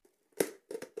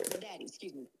 Daddy,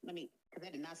 excuse me. Because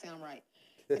that did not sound right.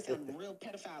 That sounded real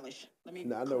pedophilish. Let me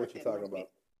No, I know what you're talking about.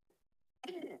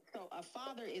 So a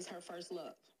father is her first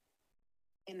love.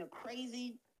 And the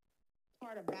crazy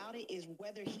part about it is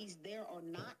whether he's there or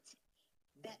not,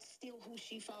 that's still who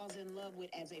she falls in love with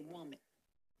as a woman.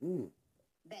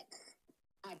 That's,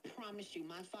 I promise you,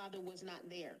 my father was not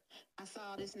there. I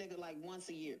saw this nigga like once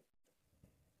a year.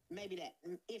 Maybe that,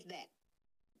 if that.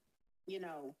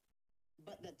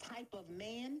 But the type of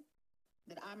man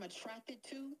that I'm attracted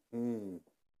to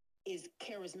is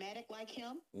charismatic like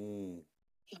him,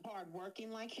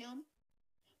 hardworking like him,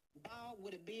 bald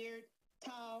with a beard,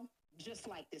 tall, just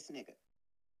like this nigga.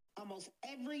 Almost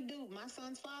every dude, my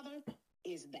son's father,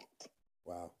 is that.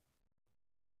 Wow.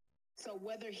 So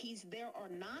whether he's there or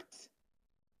not,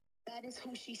 that is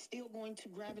who she's still going to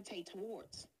gravitate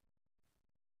towards.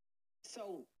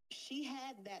 So she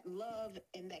had that love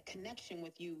and that connection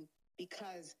with you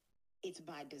because it's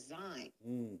by design.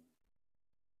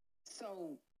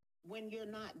 So when you're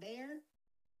not there,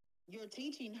 you're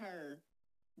teaching her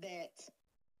that,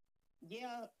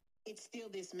 yeah, it's still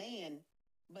this man,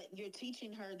 but you're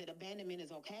teaching her that abandonment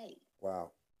is okay.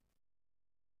 Wow.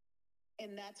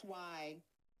 And that's why,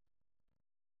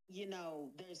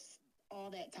 there's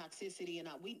all that toxicity, and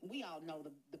we all know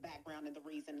the background and the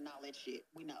reason and all that shit.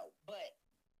 We know. But,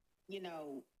 and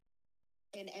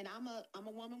I'm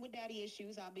a woman with daddy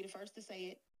issues. I'll be the first to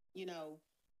say it,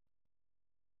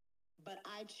 but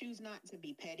I choose not to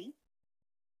be petty.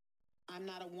 I'm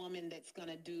not a woman that's going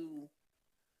to do,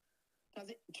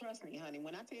 because trust me, honey,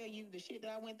 when I tell you the shit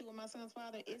that I went through with my son's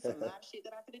father, it's a lot of shit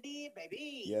that I could have did,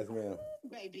 baby. Yes, ma'am. Ooh,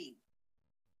 baby.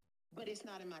 But it's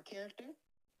not in my character.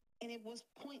 And it was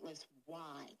pointless.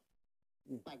 Why?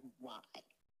 Like, why?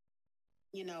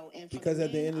 And because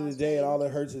at the end of the day, all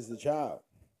it hurts is the child.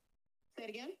 Say it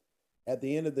again? At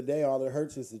the end of the day, all it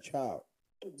hurts is the child.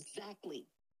 Exactly.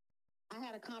 I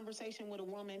had a conversation with a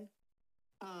woman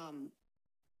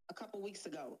a couple weeks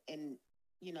ago, and,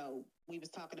 we was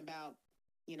talking about,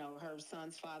 her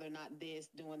son's father not this,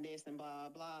 doing this, and blah,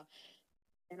 blah.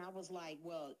 And I was like,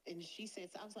 well, and she said,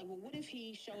 I was like, well, what if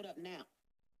he showed up now?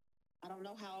 I don't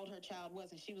know how old her child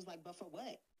was. And she was like, but for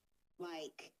what?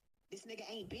 Like, this nigga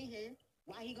ain't been here.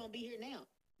 Why he gonna be here now?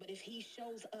 But if he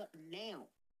shows up now,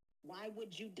 why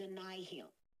would you deny him?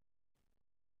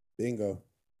 Bingo.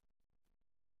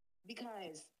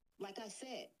 Because, like I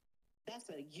said, that's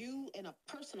a you and a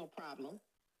personal problem,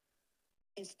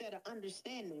 instead of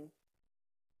understanding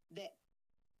that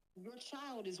your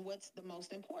child is what's the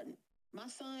most important. My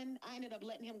son, I ended up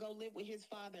letting him go live with his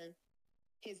father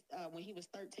when he was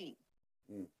 13.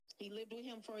 He lived with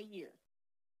him for a year.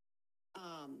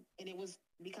 And it was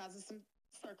because of some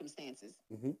circumstances.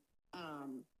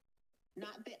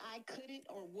 Not that I couldn't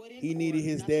or wouldn't. He needed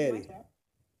his daddy. Like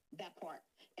that part.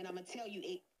 And I'm going to tell you,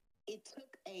 it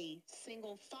took a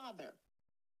single father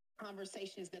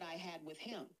conversations that I had with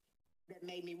him that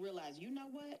made me realize, you know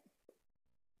what?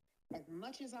 As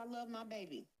much as I love my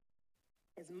baby,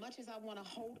 as much as I want to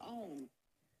hold on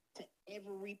to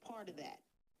every part of that,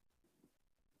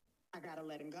 I got to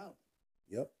let him go.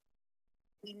 Yep.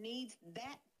 He needs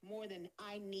that more than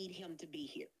I need him to be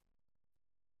here.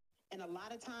 And a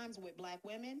lot of times with Black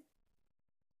women,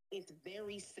 it's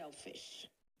very selfish.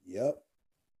 Yep.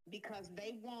 Because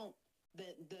they want the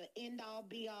end all,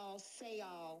 be all, say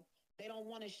all. They don't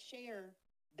want to share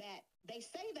that. They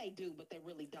say they do, but they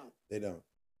really don't. They don't.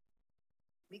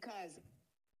 Because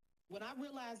when I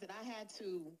realized that I had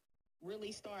to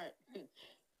really start,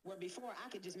 where before I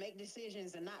could just make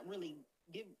decisions and not really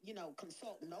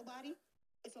consult nobody,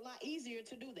 it's a lot easier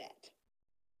to do that.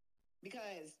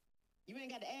 Because you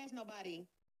ain't got to ask nobody,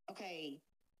 okay,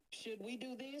 should we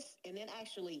do this? And then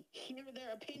actually hear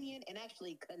their opinion and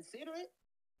actually consider it.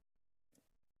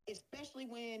 Especially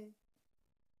when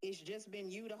it's just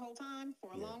been you the whole time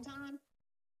for a long time.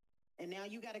 And now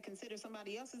you got to consider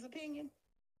somebody else's opinion.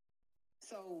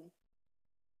 So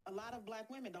a lot of Black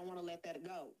women don't want to let that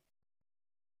go.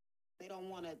 They don't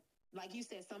want to, like you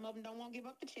said, some of them don't want to give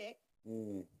up the check.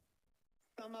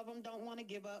 Some of them don't want to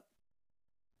give up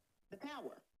the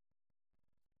power.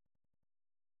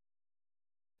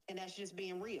 And that's just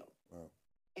being real. Wow.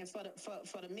 And for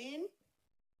the men,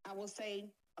 I will say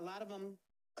a lot of them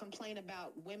complain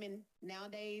about women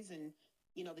nowadays and,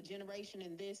 the generation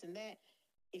and this and that.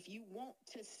 If you want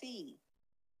to see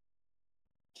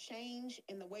change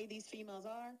in the way these females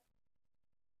are,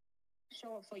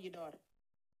 Show up for your daughter.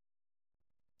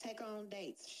 Take her on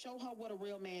dates. Show her what a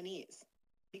real man is.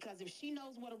 Because if she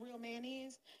knows what a real man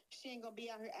is, she ain't gonna be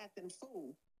out here acting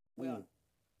fool. Well,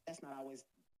 that's not always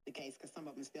the case because some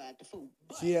of them still act a fool.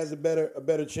 But she has a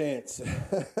better chance.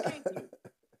 Thank you.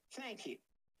 Thank you.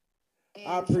 And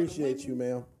I appreciate you,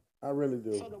 ma'am. I really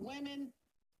do. For the women,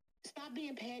 stop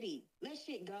being petty. Let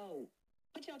shit go.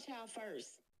 Put your child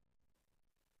first.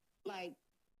 Like,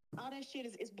 all that shit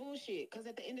is bullshit. Because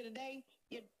at the end of the day,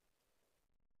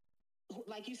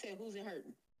 like you said, who's it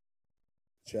hurting?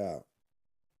 Child.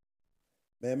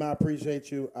 Ma'am, I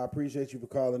appreciate you. I appreciate you for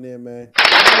calling in, man.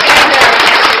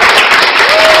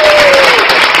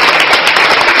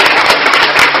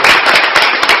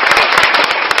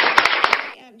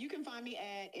 You can find me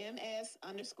at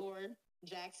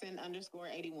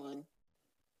ms_Jackson_81.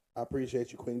 I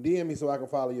appreciate you, Queen. DM me so I can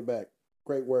follow you back.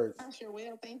 Great words. I sure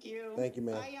will. Thank you. Thank you,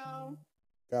 man. Bye, y'all.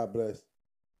 God bless.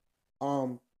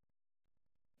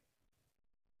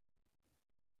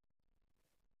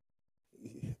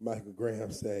 Michael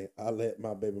Graham say, I let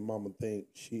my baby mama think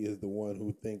she is the one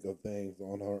who think of things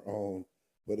on her own,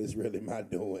 but it's really my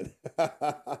doing.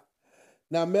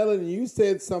 Now, Melanie, you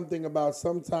said something about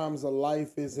sometimes a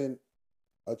life isn't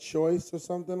a choice or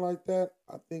something like that.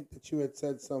 I think that you had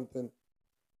said something.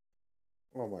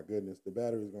 Oh, my goodness. The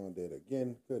battery's gone dead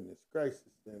again. Goodness gracious.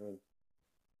 Man.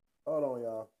 Hold on,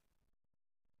 y'all.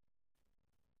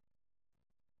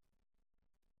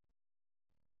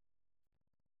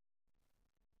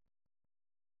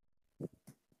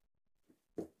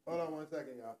 Hold on 1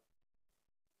 second, y'all.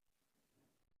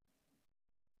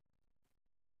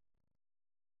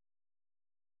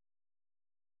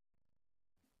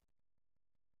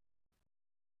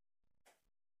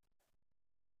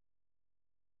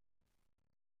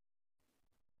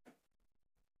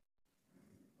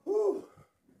 Whew.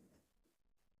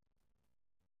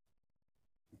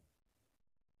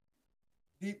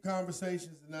 Deep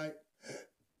conversations tonight.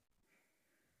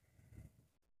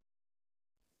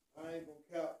 I ain't gonna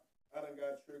count. I done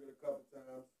got triggered a couple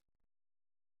times.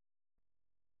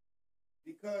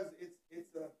 Because it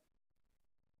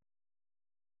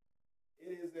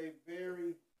is a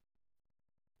very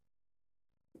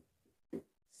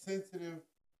sensitive,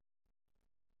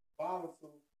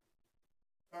 volatile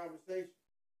conversation.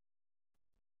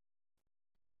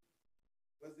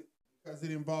 Because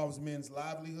it involves men's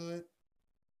livelihood.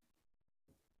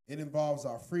 It involves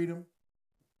our freedom.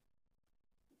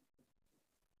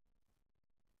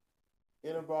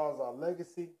 It involves our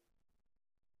legacy.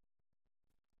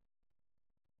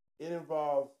 It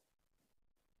involves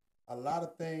a lot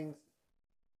of things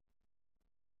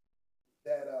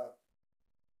that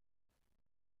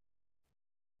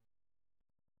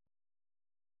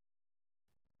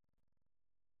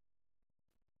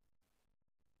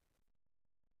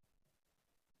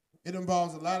it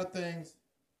involves a lot of things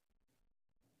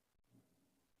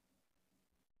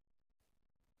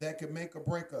that can make or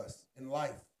break us in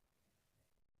life.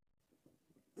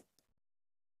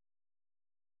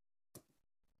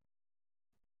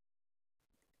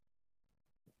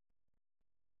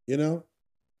 You know?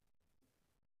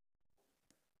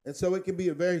 And so it can be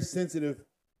a very sensitive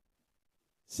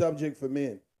subject for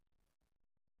men.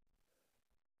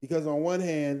 Because on one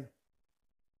hand,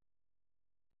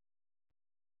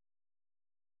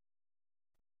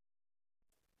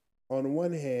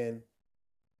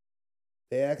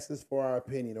 they ask us for our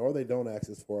opinion, or they don't ask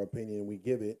us for our opinion, and we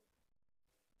give it,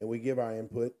 and we give our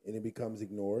input, and it becomes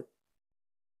ignored.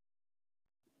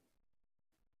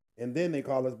 And then they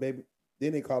call us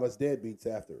deadbeats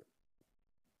after it.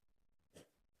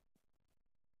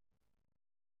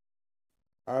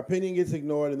 Our opinion gets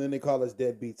ignored, and then they call us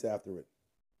deadbeats after it.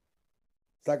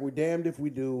 It's like we're damned if we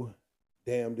do,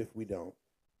 damned if we don't.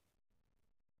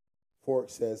 Fork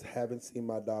says, haven't seen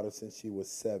my daughter since she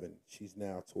was 7. She's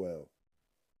now 12.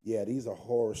 Yeah, these are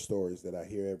horror stories that I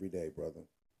hear every day, brother.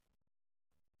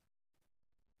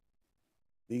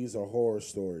 These are horror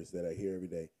stories that I hear every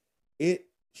day. It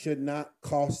should not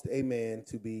cost a man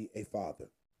to be a father.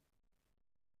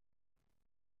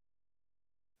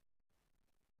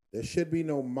 There should be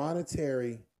no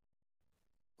monetary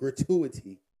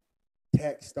gratuity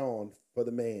taxed on for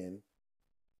the man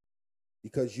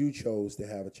because you chose to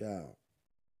have a child.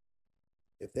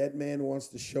 If that man wants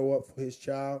to show up for his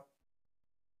child,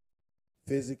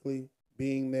 physically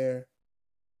being there,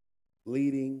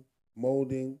 leading,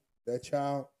 molding that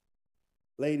child,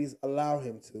 ladies, allow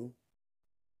him to.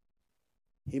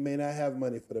 He may not have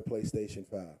money for the PlayStation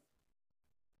 5.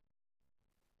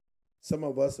 Some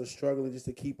of us are struggling just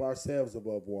to keep ourselves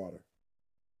above water.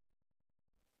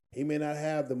 He may not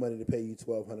have the money to pay you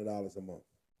 $1,200 a month.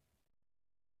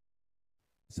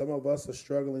 Some of us are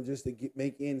struggling just to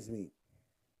make ends meet.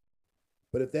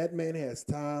 But if that man has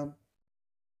time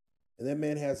and that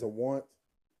man has a want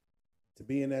to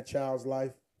be in that child's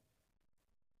life,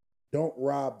 don't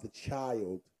rob the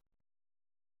child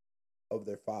of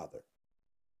their father.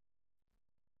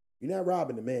 You're not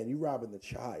robbing the man, you're robbing the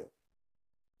child.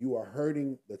 You are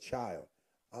hurting the child.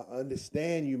 I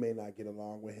understand you may not get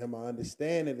along with him. I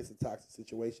understand that it's a toxic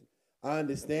situation. I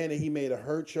understand that he made a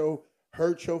hurt your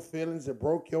feelings and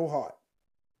broke your heart.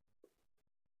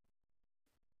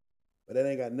 But that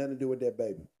ain't got nothing to do with that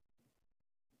baby.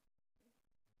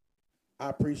 I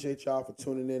appreciate y'all for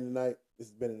tuning in tonight. This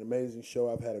has been an amazing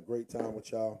show. I've had a great time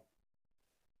with y'all.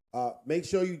 Make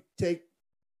sure you take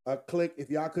a click. If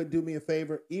y'all could do me a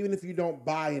favor, even if you don't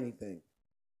buy anything,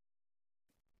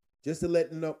 just to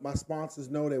let my sponsors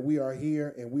know that we are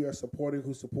here and we are supporting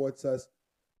who supports us.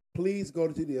 Please go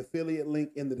to the affiliate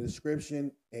link in the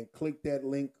description and click that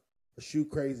link for Shoe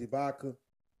Crazy Vodka.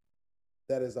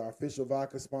 That is our official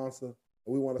vodka sponsor. And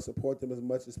we want to support them as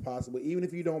much as possible. Even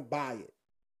if you don't buy it,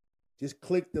 just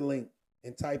click the link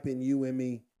and type in you and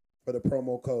me for the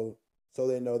promo code so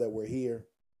they know that we're here.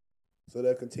 So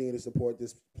they'll continue to support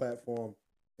this platform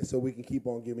and so we can keep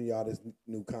on giving y'all this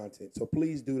new content. So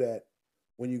please do that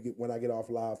when I get off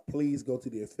live. Please go to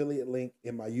the affiliate link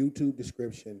in my YouTube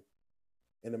description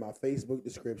and in my Facebook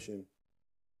description.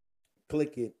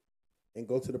 Click it and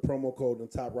go to the promo code in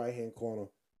the top right-hand corner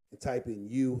and type in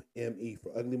UME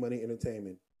for Ugly Money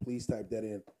Entertainment. Please type that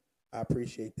in. I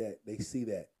appreciate that. They see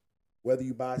that. Whether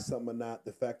you buy something or not,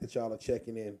 the fact that y'all are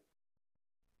checking in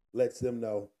lets them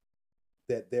know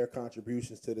that their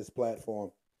contributions to this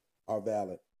platform are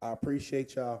valid. I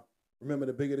appreciate y'all. Remember,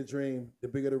 the bigger the dream, the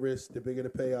bigger the risk, the bigger the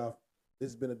payoff. This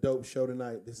has been a dope show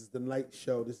tonight. This is the night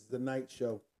show. This is the night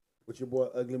show with your boy,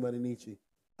 Ugly Money Nietzsche.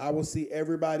 I will see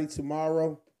everybody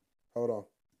tomorrow. Hold on.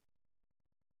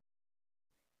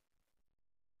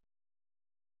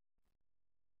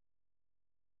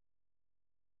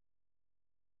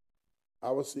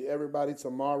 I will see everybody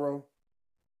tomorrow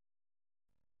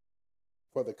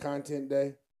for the content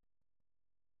day.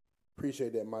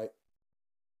 Appreciate that, Mike.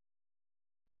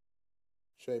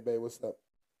 Shay Bay, what's up?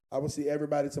 I will see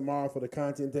everybody tomorrow for the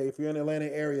content day. If you're in the Atlanta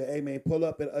area, hey man, pull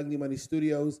up at Ugly Money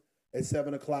Studios at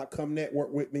 7 o'clock. Come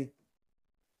network with me.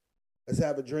 Let's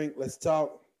have a drink. Let's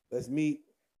talk. Let's meet.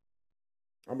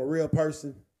 I'm a real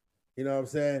person. You know what I'm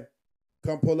saying?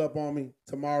 Come pull up on me.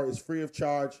 Tomorrow is free of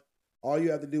charge. All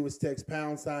you have to do is text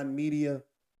 #media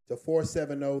to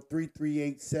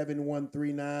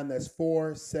 470-338-7139. That's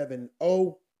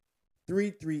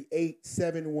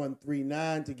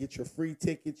 470-338-7139 to get your free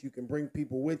tickets. You can bring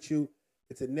people with you.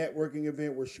 It's a networking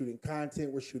event. We're shooting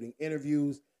content. We're shooting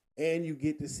interviews. And you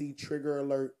get to see Trigger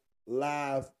Alert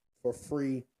live for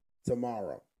free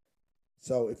tomorrow.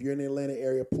 So if you're in the Atlanta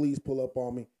area, please pull up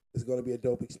on me. It's going to be a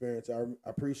dope experience. I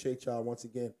appreciate y'all once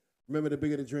again. Remember, the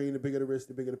bigger the dream, the bigger the risk,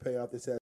 the bigger the payoff. This has